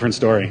 totally different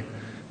story.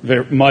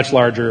 Much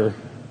larger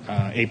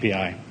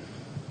API.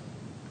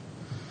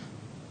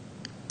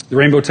 The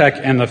Rainbow Tech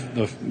and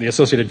the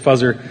associated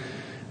fuzzer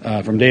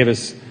from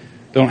Davis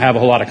don't have a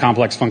whole lot of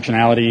complex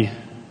functionality.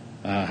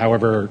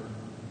 However,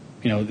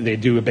 they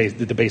do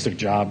the basic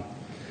job.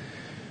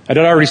 I had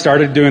already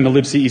started doing the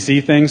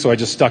libcec thing, so I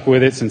just stuck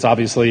with it since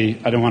obviously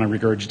I don't want to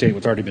regurgitate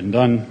what's already been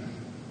done.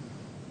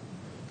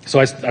 So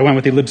I went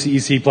with the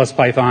libcec plus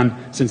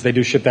Python since they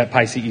do ship that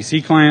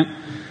PyCEC client.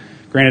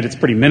 Granted, it's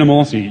pretty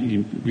minimal, so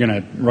you're going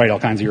to write all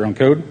kinds of your own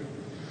code.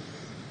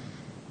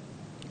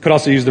 Could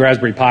also use the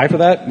Raspberry Pi for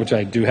that, which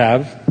I do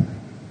have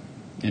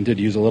and did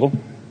use a little.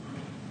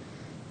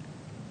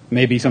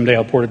 Maybe someday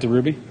I'll port it to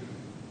Ruby.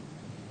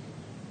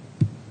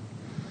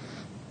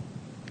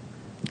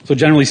 So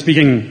generally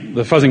speaking,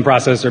 the fuzzing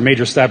process or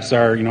major steps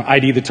are,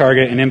 ID the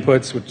target and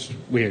inputs, which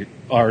we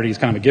already is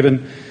kind of a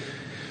given,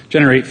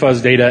 generate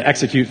fuzz data,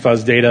 execute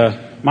fuzz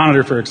data,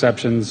 monitor for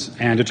exceptions,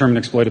 and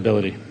determine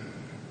exploitability.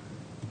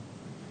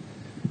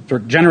 For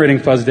generating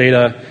fuzz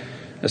data,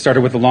 I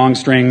started with the long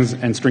strings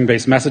and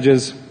string-based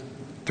messages,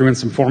 threw in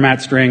some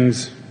format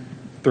strings,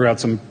 threw out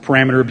some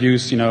parameter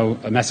abuse.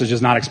 A message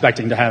is not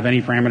expecting to have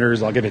any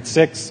parameters, I'll give it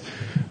 6,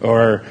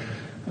 or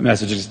a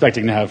message is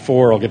expecting to have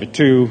 4, I'll give it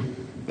 2.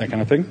 That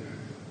kind of thing.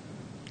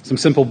 Some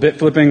simple bit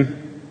flipping,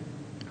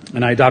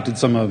 and I adopted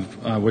some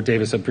of what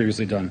Davis had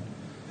previously done.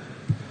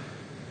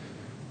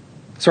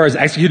 As far as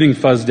executing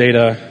fuzz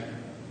data,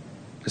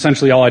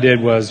 essentially all I did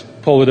was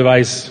pull the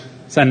device,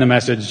 send the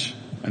message,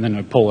 and then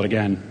I'd pull it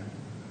again.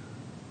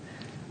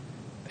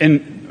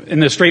 In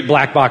the straight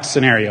black box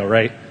scenario,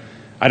 right?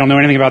 I don't know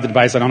anything about the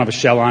device, I don't have a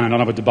shell on, I don't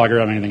have a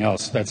debugger on anything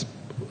else. That's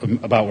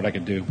about what I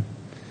could do.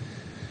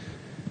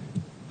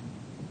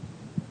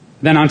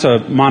 Then onto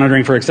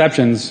monitoring for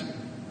exceptions.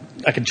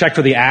 I can check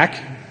for the ACK.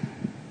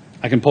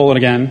 I can pull it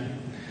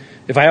again.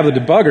 If I have the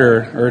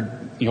debugger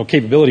or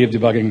capability of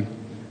debugging,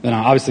 then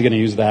I'm obviously going to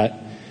use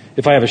that.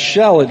 If I have a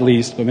shell at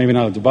least, but maybe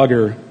not a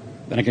debugger,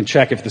 then I can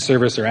check if the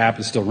service or app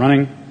is still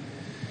running.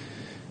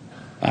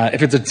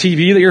 If it's a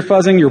TV that you're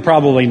fuzzing, you'll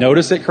probably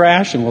notice it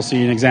crash, and we'll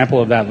see an example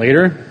of that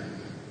later,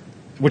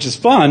 which is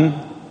fun.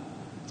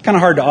 It's kind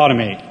of hard to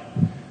automate,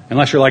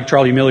 unless you're like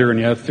Charlie Miller and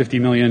you have 50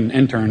 million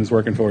interns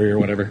working for you or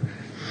whatever.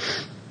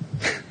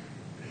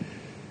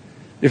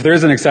 If there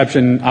is an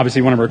exception, obviously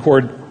you want to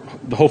record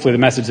hopefully the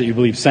message that you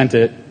believe sent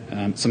it,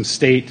 some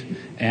state,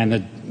 and the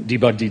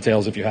debug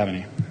details if you have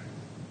any.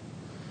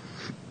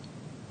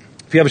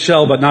 If you have a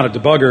shell but not a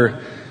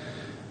debugger,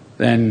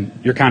 then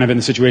you're kind of in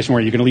the situation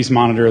where you can at least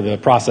monitor the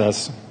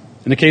process.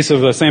 In the case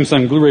of a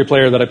Samsung Blu-ray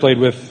player that I played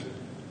with,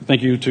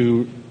 thank you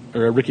to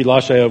Ricky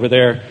Lachey over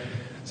there,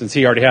 since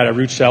he already had a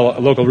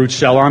local root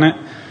shell on it,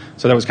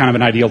 so that was kind of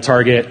an ideal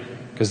target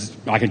because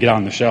I could get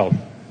on the shell.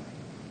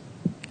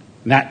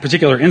 In that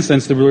particular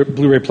instance, the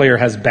Blu-ray player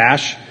has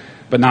bash,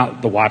 but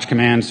not the watch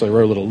command, so I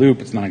wrote a little loop.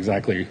 It's not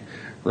exactly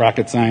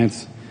rocket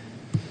science.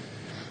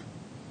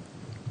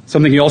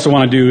 Something you also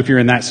want to do if you're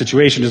in that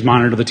situation is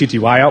monitor the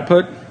TTY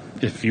output,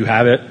 if you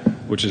have it,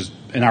 which is,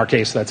 in our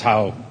case, that's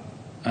how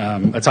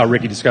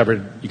Ricky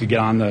discovered you could get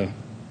on the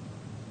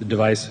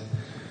device.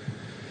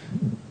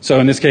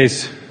 So in this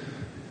case,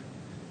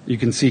 you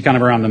can see kind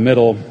of around the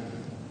middle.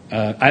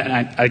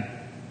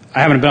 I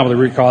haven't been able to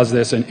root cause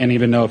this and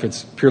even know if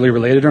it's purely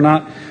related or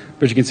not,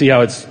 but you can see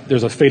how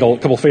there's a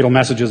couple fatal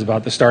messages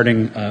about the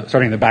starting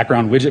the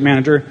background widget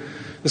manager.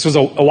 This was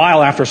a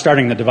while after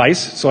starting the device,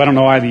 so I don't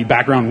know why the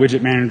background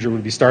widget manager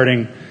would be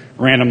starting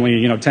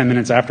randomly, 10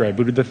 minutes after I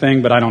booted the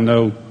thing, but I don't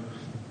know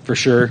for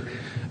sure.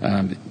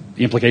 The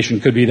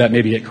implication could be that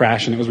maybe it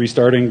crashed and it was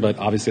restarting, but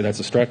obviously that's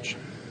a stretch.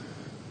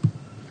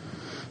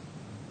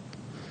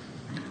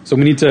 So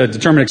we need to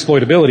determine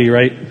exploitability,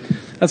 right?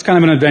 That's kind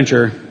of an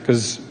adventure,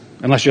 because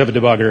unless you have a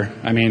debugger,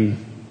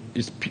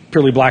 it's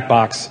purely black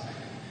box,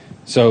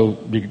 so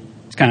you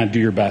kind of do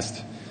your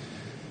best.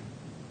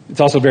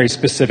 It's also very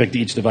specific to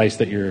each device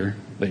that you're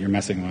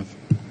messing with.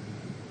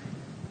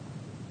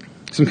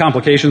 Some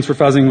complications for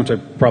fuzzing, which I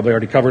probably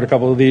already covered a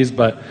couple of these,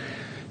 but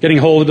getting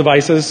hold of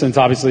devices, since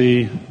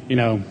obviously,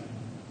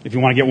 if you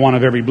want to get one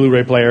of every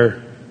Blu-ray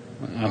player,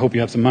 I hope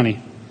you have some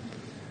money.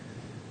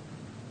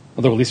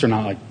 Although at least they're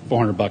not like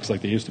 $400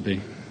 like they used to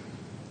be.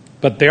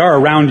 But they are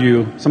around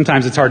you.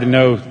 Sometimes it's hard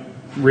to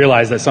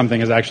realize that something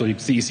is actually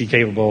CEC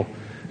capable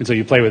until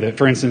you play with it.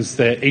 For instance,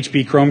 the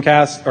HP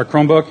Chromecast or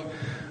Chromebook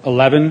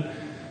 11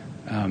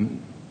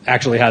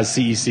 actually has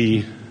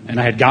CEC, and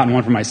I had gotten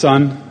one for my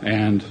son,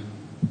 and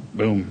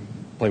boom,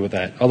 play with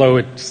that. Although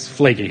it's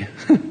flaky,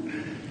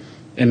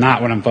 and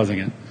not when I'm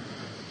fuzzing it.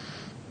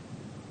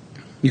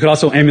 You could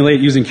also emulate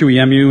using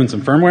QEMU and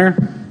some firmware.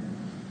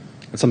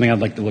 That's something I'd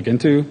like to look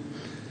into.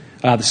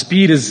 The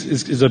speed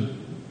is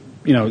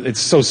it's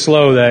so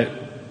slow that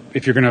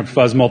if you're going to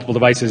fuzz multiple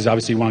devices,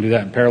 obviously you want to do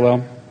that in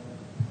parallel.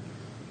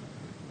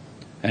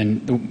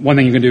 And the one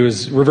thing you can do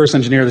is reverse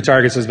engineer the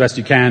targets as best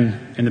you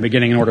can in the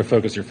beginning in order to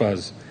focus your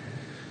fuzz.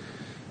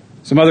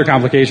 Some other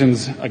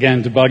complications,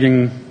 again,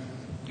 debugging.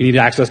 You need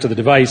access to the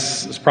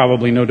device. There's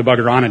probably no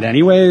debugger on it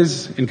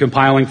anyways. In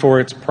compiling for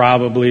it, it's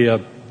probably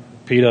a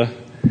PETA.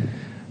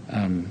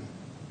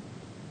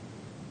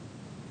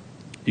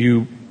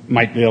 You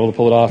might be able to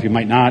pull it off, you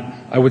might not.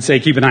 I would say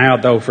keep an eye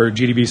out, though, for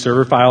GDB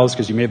server files,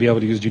 because you may be able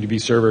to use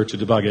GDB server to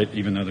debug it,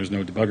 even though there's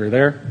no debugger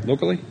there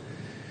locally.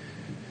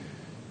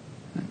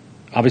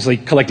 Obviously,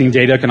 collecting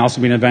data can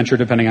also be an adventure,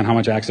 depending on how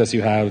much access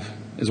you have,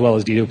 as well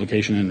as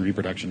deduplication and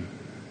reproduction.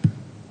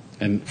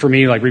 And for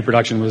me,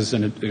 reproduction was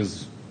a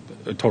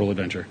total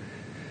adventure.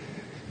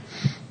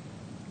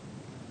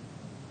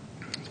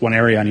 It's one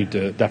area I need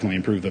to definitely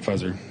improve the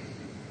fuzzer.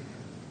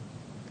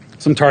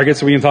 Some targets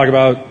that we can talk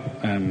about,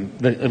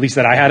 at least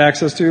that I had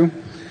access to.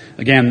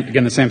 Again,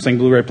 the Samsung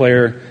Blu-ray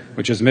player,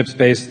 which is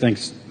MIPS-based,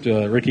 thanks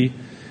to Ricky,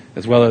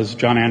 as well as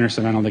John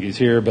Anderson. I don't think he's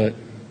here, but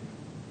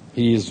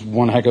he's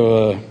one heck of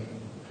a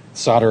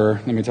solderer,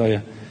 let me tell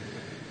you.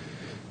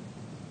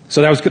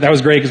 So that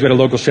was great because we had a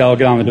local shell,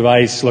 get on the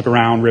device, look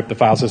around, rip the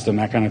file system,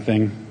 that kind of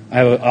thing.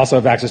 I also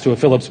have access to a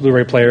Philips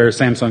Blu-ray player,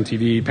 Samsung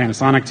TV,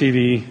 Panasonic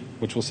TV,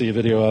 which we'll see a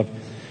video of,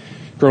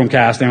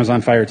 Chromecast,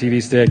 Amazon Fire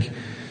TV Stick,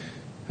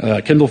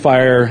 Kindle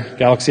Fire,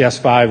 Galaxy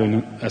S5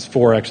 and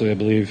S4 actually, I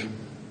believe,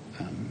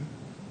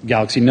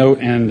 Galaxy Note,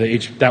 and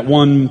that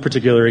one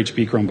particular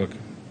HP Chromebook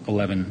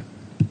 11.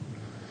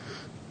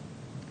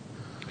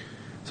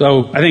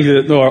 So I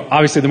think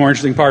obviously the more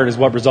interesting part is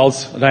what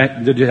results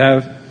did you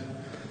have?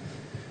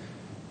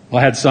 Well,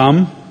 I had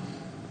some.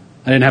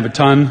 I didn't have a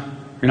ton.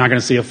 You're not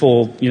going to see a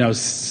full,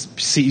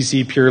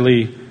 CEC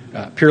purely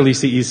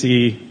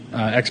CEC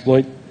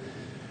exploit.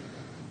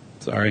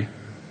 Sorry.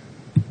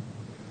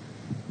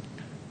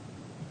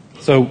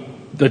 So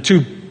the two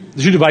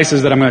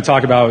devices that I'm going to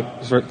talk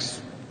about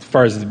as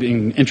far as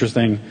being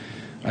interesting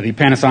are the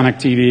Panasonic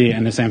TV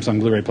and the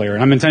Samsung Blu-ray player.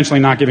 And I'm intentionally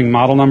not giving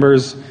model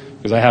numbers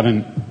because I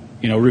haven't,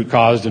 root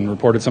caused and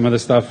reported some of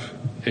this stuff,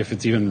 if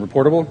it's even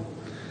reportable.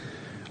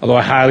 Although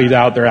I highly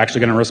doubt they're actually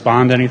going to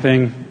respond to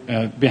anything.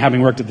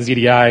 Having worked at the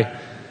ZDI,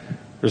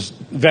 there's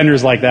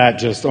vendors like that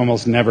just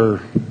almost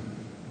never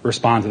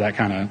respond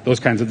to those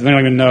kinds of, they don't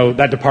even know,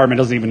 that department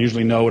doesn't even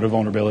usually know what a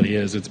vulnerability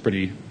is. It's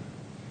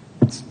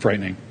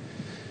frightening.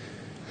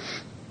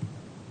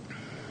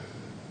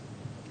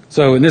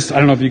 So in this, I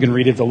don't know if you can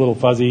read it, it's a little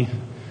fuzzy.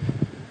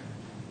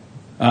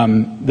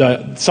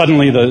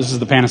 This is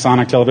the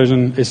Panasonic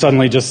television. It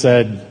suddenly just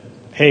said,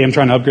 hey, I'm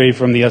trying to upgrade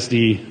from the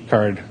SD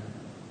card.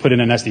 Put in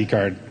an SD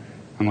card.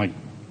 I'm like,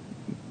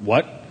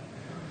 what?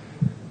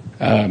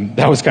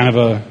 That was kind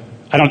of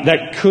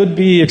that could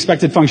be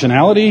expected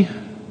functionality.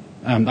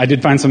 I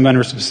did find some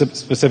vendor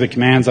specific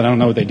commands. I don't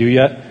know what they do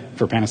yet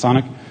for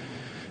Panasonic.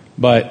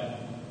 But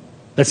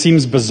that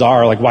seems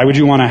bizarre. Like, why would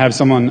you want to have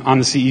someone on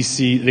the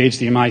CEC, the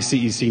HDMI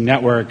CEC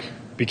network,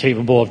 be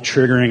capable of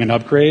triggering an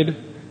upgrade?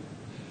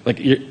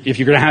 Like, if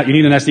you're going to you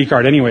need an SD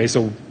card anyway,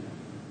 so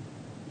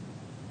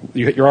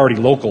you're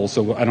already local,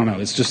 so I don't know.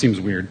 It just seems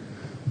weird.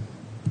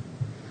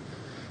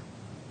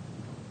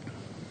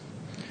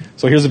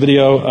 So here's a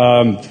video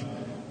of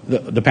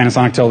the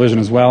Panasonic television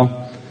as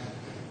well.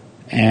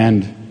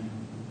 And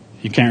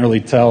you can't really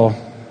tell.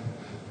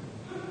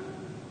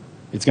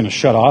 It's going to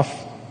shut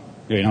off.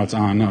 It's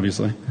on,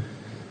 obviously.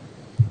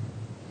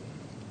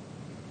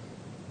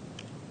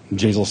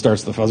 Jazel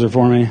starts the fuzzer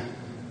for me.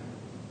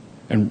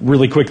 And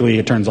really quickly,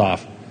 it turns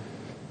off.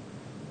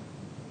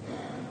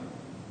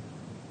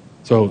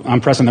 So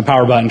I'm pressing the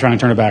power button, trying to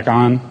turn it back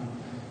on.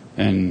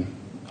 And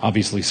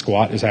obviously,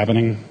 squat is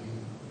happening.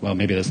 Well,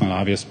 maybe that's not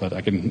obvious, but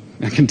I can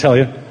tell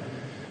you.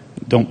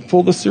 Don't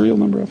pull the serial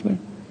number off there.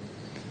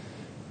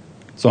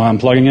 So I'm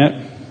plugging it.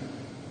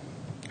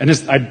 And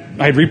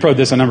I had reproed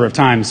this a number of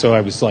times, so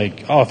I was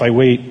like, oh, if I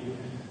wait,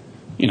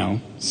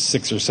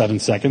 6 or 7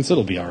 seconds,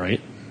 it'll be all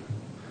right.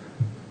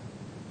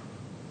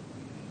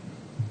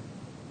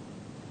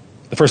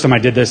 The first time I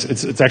did this,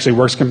 it's actually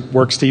Works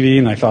TV,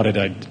 and I thought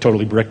I'd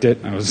totally bricked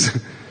it. I was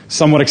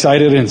somewhat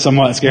excited and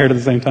somewhat scared at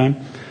the same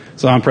time.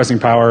 So I'm pressing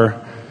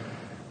power.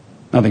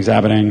 Nothing's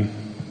happening.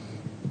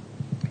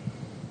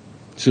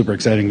 Super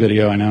exciting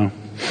video, I know.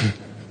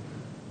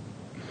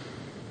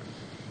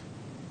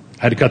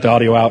 I had to cut the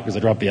audio out because I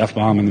dropped the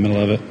F-bomb in the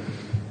middle of it.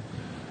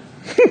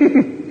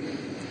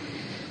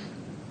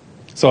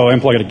 So I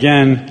unplug it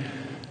again,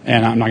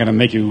 and I'm not going to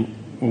make you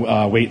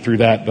wait through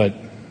that, but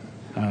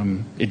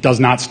it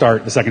does not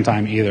start the second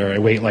time either. I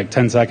wait like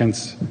 10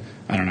 seconds,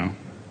 I don't know,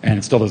 and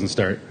it still doesn't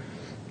start.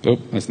 Oh,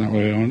 that's not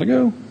where I wanted to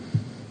go.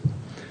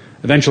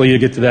 Eventually you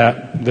get to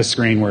this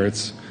screen where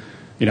it's,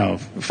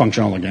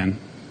 functional again.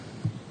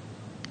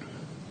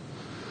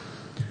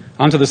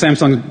 Onto the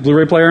Samsung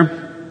Blu-ray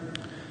player.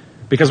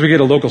 Because we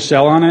get a local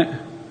shell on it,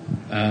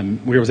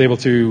 we was able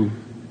to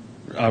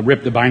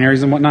rip the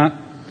binaries and whatnot.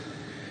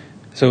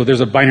 So there's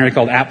a binary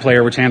called App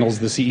Player, which handles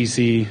the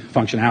CEC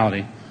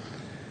functionality.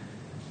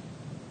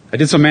 I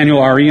did some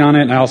manual RE on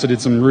it, and I also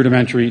did some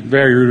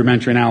very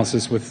rudimentary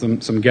analysis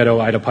with some ghetto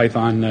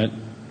IDA-Python that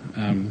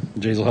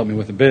Jazel helped me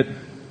with a bit.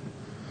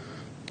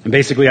 And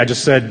basically I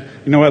just said,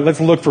 let's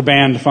look for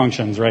banned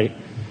functions, right?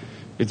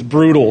 It's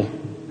brutal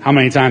how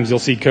many times you'll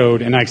see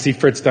code, and I see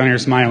Fritz down here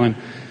smiling.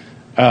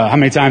 How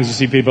many times you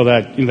see people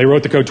that they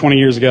wrote the code 20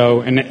 years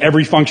ago, and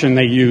every function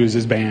they use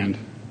is banned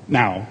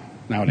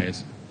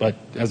nowadays. But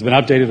has it been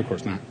updated? Of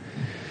course not.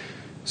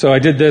 So I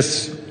did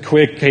this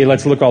quick, hey,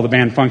 let's look all the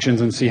banned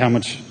functions and see how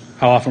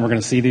often we're going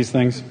to see these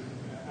things.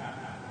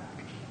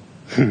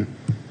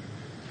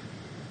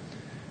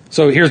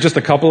 So here's just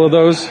a couple of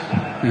those.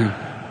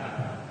 Yeah.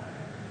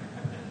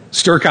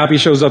 Stir copy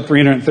shows up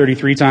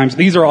 333 times.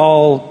 These are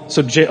all,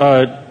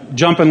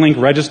 jump and link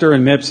register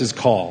and MIPS is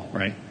call,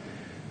 right?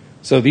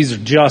 So these are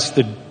just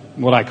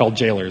what I call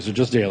jailers. They're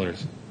just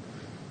jailers.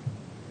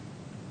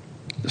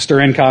 The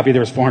stir in copy,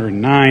 there was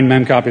 409.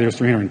 Mem copy, there was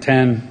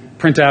 310.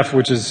 Printf,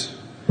 which is,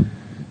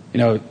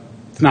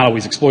 it's not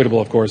always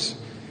exploitable, of course,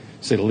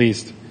 to say the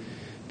least.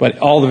 But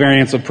all the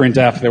variants of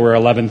printf, there were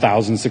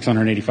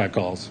 11,685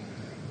 calls.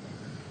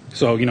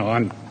 So,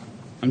 I'm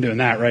doing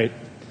that, right?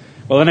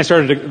 Well, then I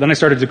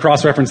started to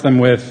cross-reference them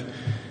with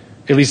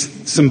at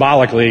least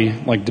symbolically,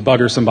 like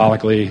debugger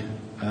symbolically,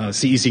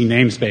 CEC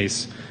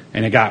namespace,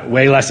 and it got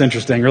way less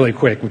interesting really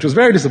quick, which was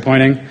very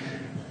disappointing.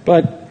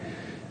 But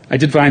I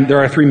did find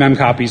there are 3 mem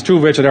copies, 2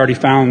 of which I'd already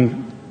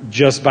found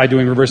just by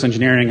doing reverse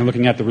engineering and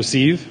looking at the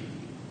receive,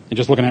 and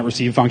just looking at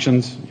receive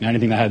functions,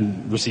 anything that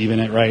had receive in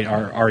it, right,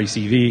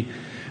 RECV.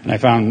 And I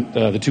found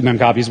the 2 mem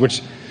copies, which,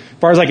 as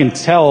far as I can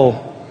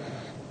tell,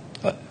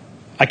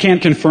 I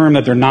can't confirm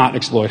that they're not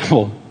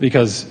exploitable,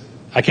 because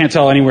I can't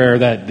tell anywhere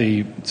that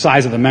the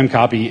size of the mem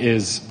copy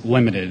is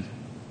limited.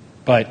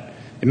 But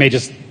it may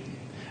just,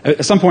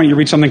 at some point you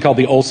reach something called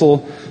the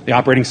OSL, the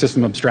operating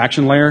system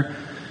abstraction layer,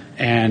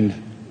 and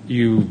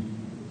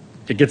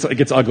it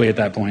gets ugly at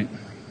that point.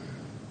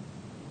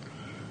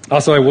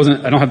 Also, I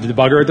don't have the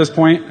debugger at this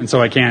point, and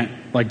so I can't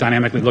like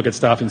dynamically look at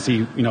stuff and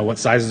see, what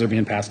sizes are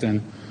being passed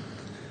in.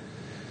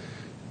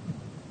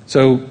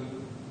 So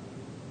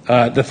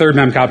the 3rd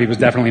mem copy was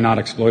definitely not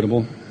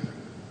exploitable.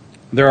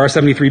 There are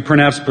 73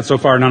 printfs, but so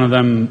far none of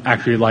them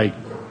actually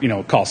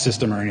call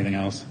system or anything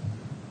else.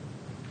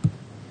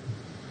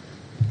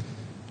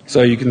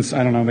 So you can,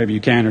 I don't know, maybe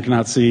you can or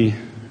cannot see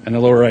in the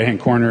lower right-hand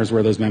corner is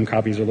where those mem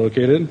copies are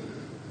located.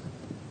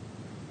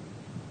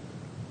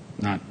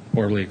 Not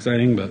horribly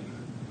exciting, but.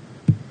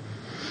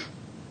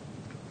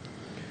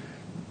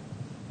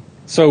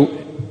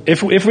 So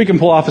if we can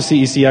pull off a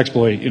CEC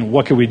exploit,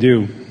 what could we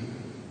do?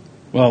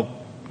 Well,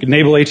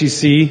 enable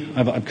HEC.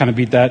 I've kind of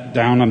beat that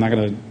down. I'm not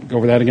going to go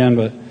over that again,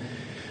 but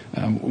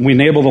when we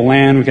enable the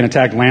LAN, we can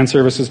attack LAN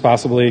services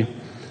possibly,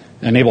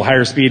 enable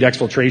higher speed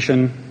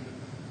exfiltration.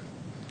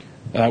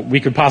 We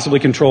could possibly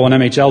control an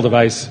MHL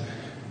device,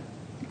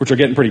 which are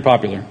getting pretty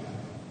popular.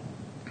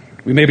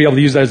 We may be able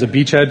to use that as a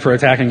beachhead for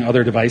attacking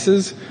other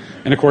devices.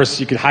 And of course,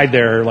 you could hide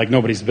there like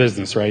nobody's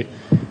business, right?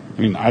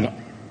 I mean, I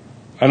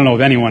don't know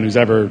of anyone who's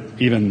ever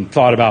even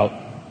thought about,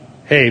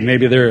 hey,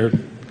 maybe they're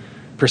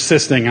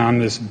persisting on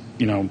this,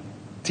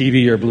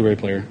 TV or Blu-ray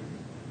player.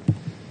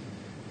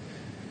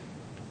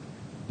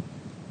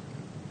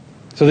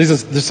 So these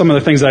are some of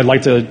the things I'd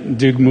like to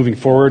do moving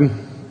forward.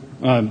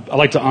 I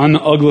like to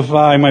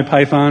unuglify my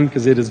Python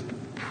because it is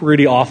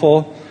pretty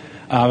awful.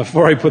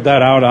 Before I put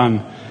that out on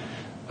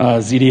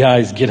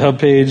ZDI's GitHub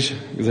page,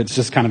 because it's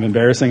just kind of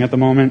embarrassing at the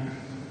moment.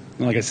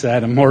 Like I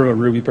said, I'm more of a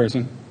Ruby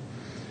person.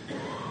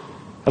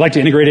 I'd like to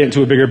integrate it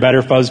into a bigger,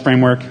 better fuzz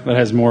framework that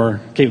has more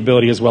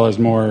capability as well as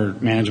more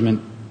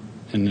management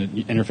in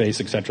the interface,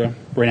 etc.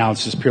 Right now,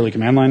 it's just purely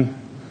command line.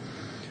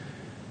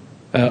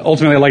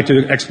 Ultimately, I'd like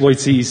to exploit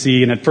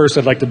CEC, and at first,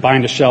 I'd like to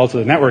bind a shell to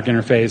the network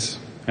interface,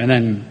 and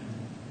then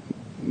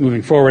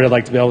moving forward, I'd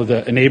like to be able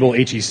to enable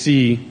HEC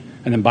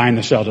and then bind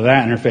the shell to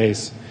that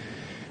interface,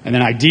 and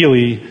then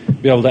ideally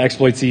be able to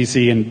exploit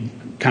CEC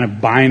and kind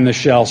of bind the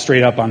shell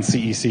straight up on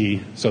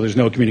CEC, so there's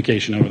no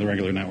communication over the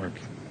regular network.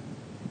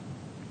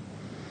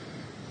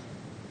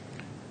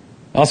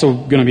 Also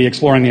going to be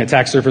exploring the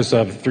attack surface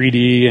of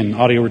 3D and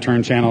audio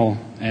return channel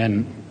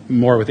and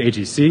more with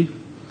HEC,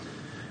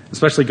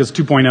 especially because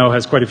 2.0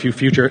 has quite a few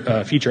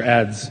feature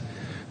adds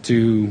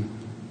to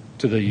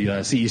the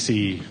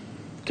CEC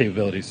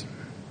capabilities.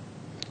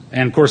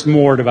 And of course,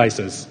 more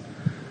devices.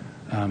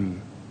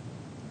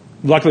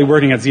 Luckily,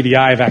 working at ZDI,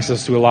 I have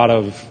access to a lot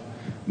of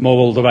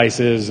mobile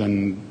devices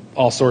and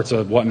all sorts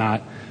of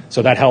whatnot,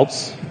 so that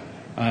helps.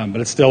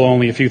 But it's still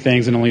only a few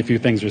things, and only a few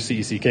things are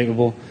CEC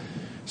capable.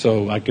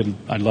 So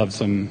I'd love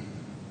some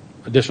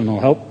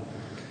additional help.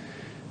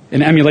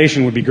 And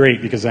emulation would be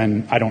great because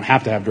then I don't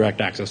have to have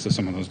direct access to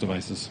some of those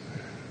devices.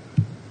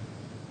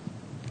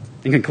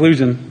 In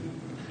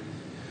conclusion,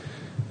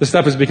 this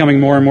stuff is becoming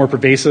more and more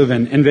pervasive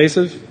and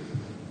invasive.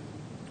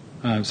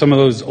 Some of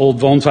those old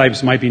vuln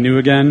types might be new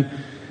again.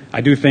 I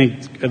do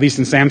think, at least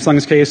in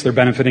Samsung's case, they're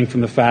benefiting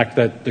from the fact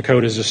that the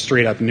code is just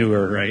straight up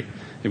newer, right?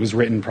 It was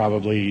written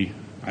probably,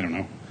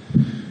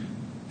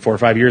 4 or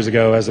 5 years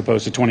ago as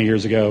opposed to 20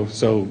 years ago.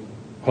 So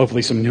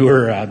hopefully some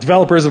newer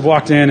developers have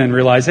walked in and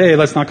realized, hey,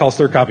 let's not call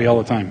stir copy all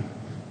the time,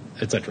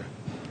 etc.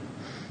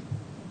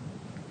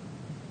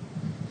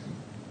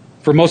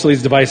 For most of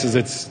these devices,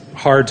 it's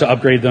hard to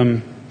upgrade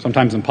them,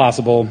 sometimes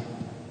impossible.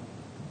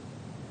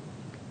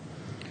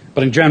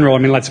 But in general,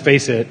 let's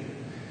face it,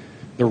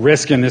 the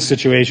risk in this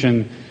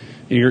situation,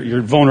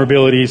 your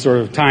vulnerability sort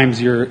of times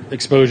your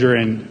exposure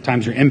and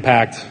times your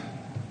impact,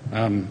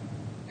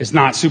 it's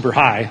not super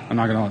high. I'm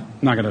not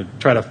gonna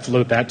try to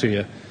float that to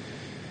you.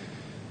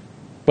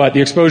 But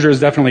the exposure is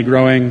definitely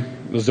growing.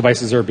 Those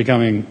devices are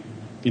becoming,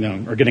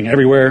 are getting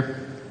everywhere.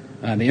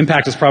 The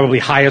impact is probably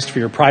highest for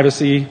your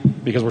privacy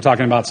because we're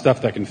talking about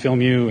stuff that can film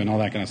you and all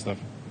that kind of stuff.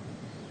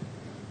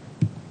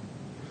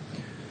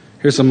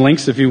 Here's some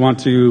links if you want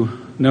to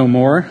know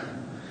more.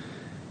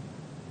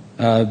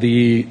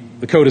 The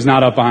code is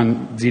not up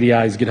on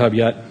ZDI's GitHub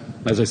yet.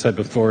 As I said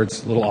before,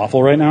 it's a little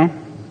awful right now.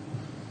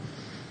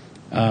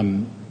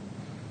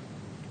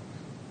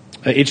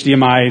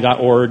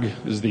 HDMI.org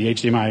is the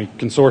HDMI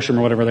consortium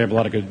or whatever. They have a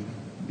lot of good,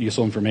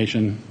 useful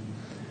information.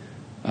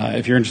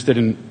 If you're interested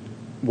in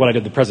what I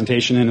did the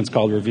presentation in, it's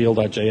called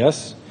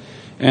reveal.js.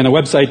 And a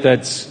website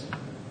that's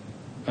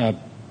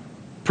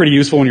pretty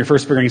useful when you're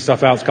first figuring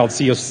stuff out. It's called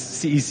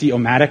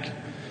CEC-O-Matic. It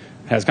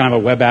has kind of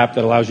a web app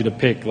that allows you to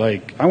pick,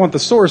 like, I want the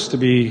source to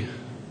be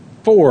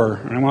 4,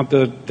 and I want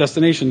the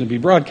destination to be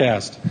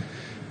broadcast.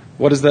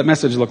 What does that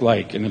message look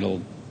like? And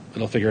it'll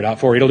figure it out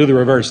for you. It'll do the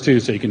reverse,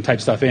 too, so you can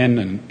type stuff in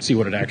and see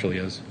what it actually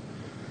is.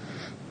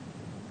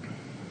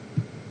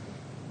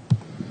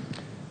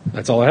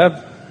 That's all I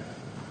have.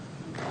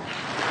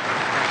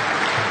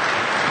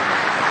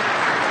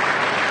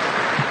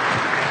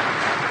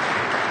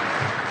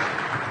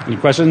 Any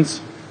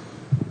questions?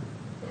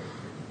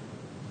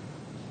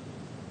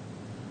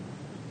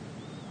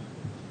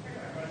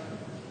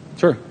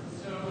 Sure. As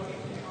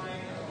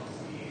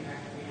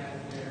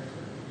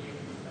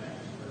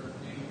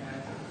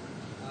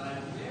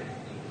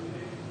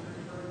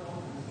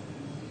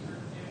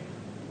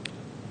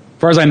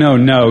far as I know,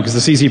 no, because the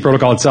CC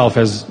protocol itself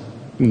has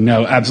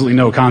absolutely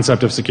no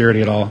concept of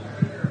security at all.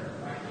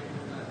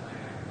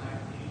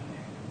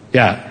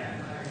 Yeah.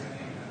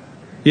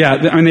 Yeah,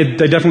 I mean,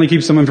 they definitely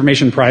keep some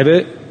information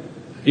private,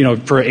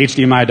 for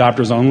HDMI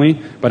adapters only,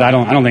 but I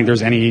don't think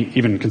there's any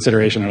even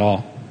consideration at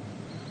all.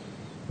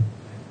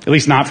 At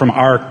least not from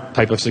our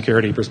type of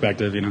security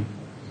perspective,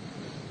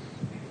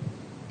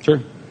 Sure.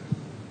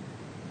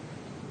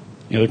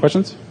 Any other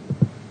questions?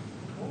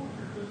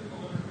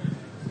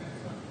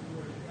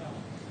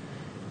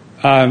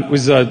 It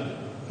was a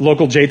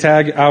local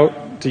JTAG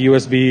out to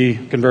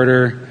USB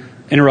converter,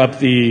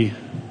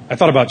 I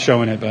thought about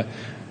showing it, but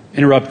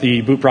interrupt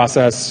the boot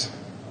process,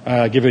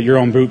 give it your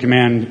own boot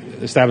command,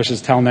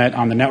 establishes telnet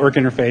on the network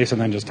interface,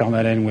 and then just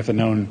telnet in with a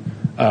known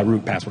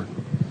root password.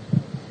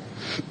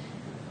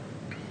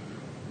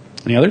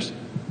 Any others?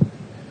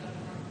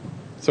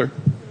 Sir?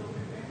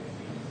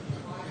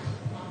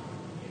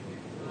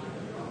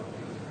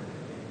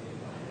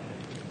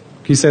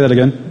 Can you say that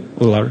again? A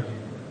little louder.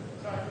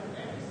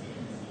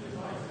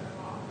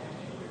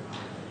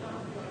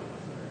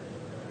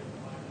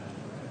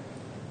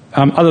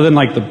 Other than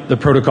like the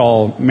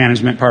protocol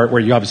management part where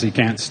you obviously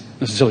can't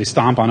necessarily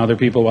stomp on other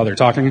people while they're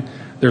talking,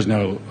 there's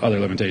no other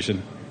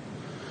limitation.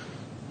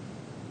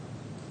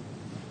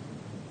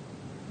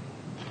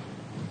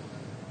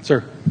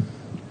 Sir?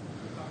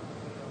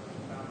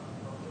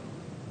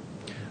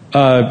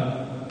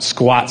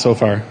 Squat so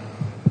far.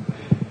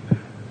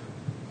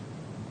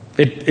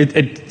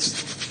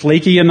 It's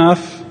flaky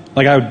enough.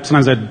 Like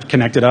sometimes I'd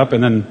connect it up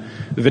and then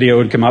the video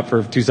would come up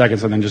for 2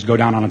 seconds and then just go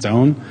down on its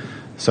own.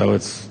 So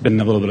it's been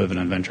a little bit of an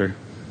adventure.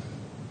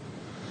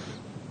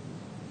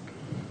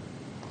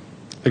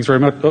 Thanks very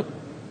much.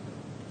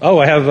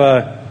 I have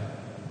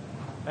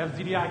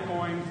ZDI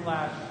coin /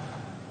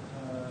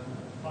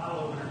 bottle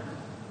opener.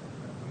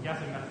 I'm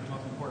guessing that's the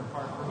most important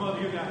part. For most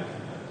of you guys,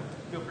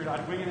 feel free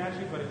to wing it at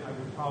you, but I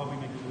would probably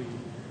make you leave.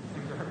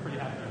 Things are pretty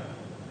happy.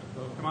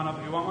 So come on up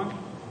if you want one.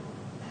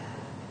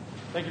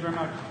 Thank you very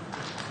much.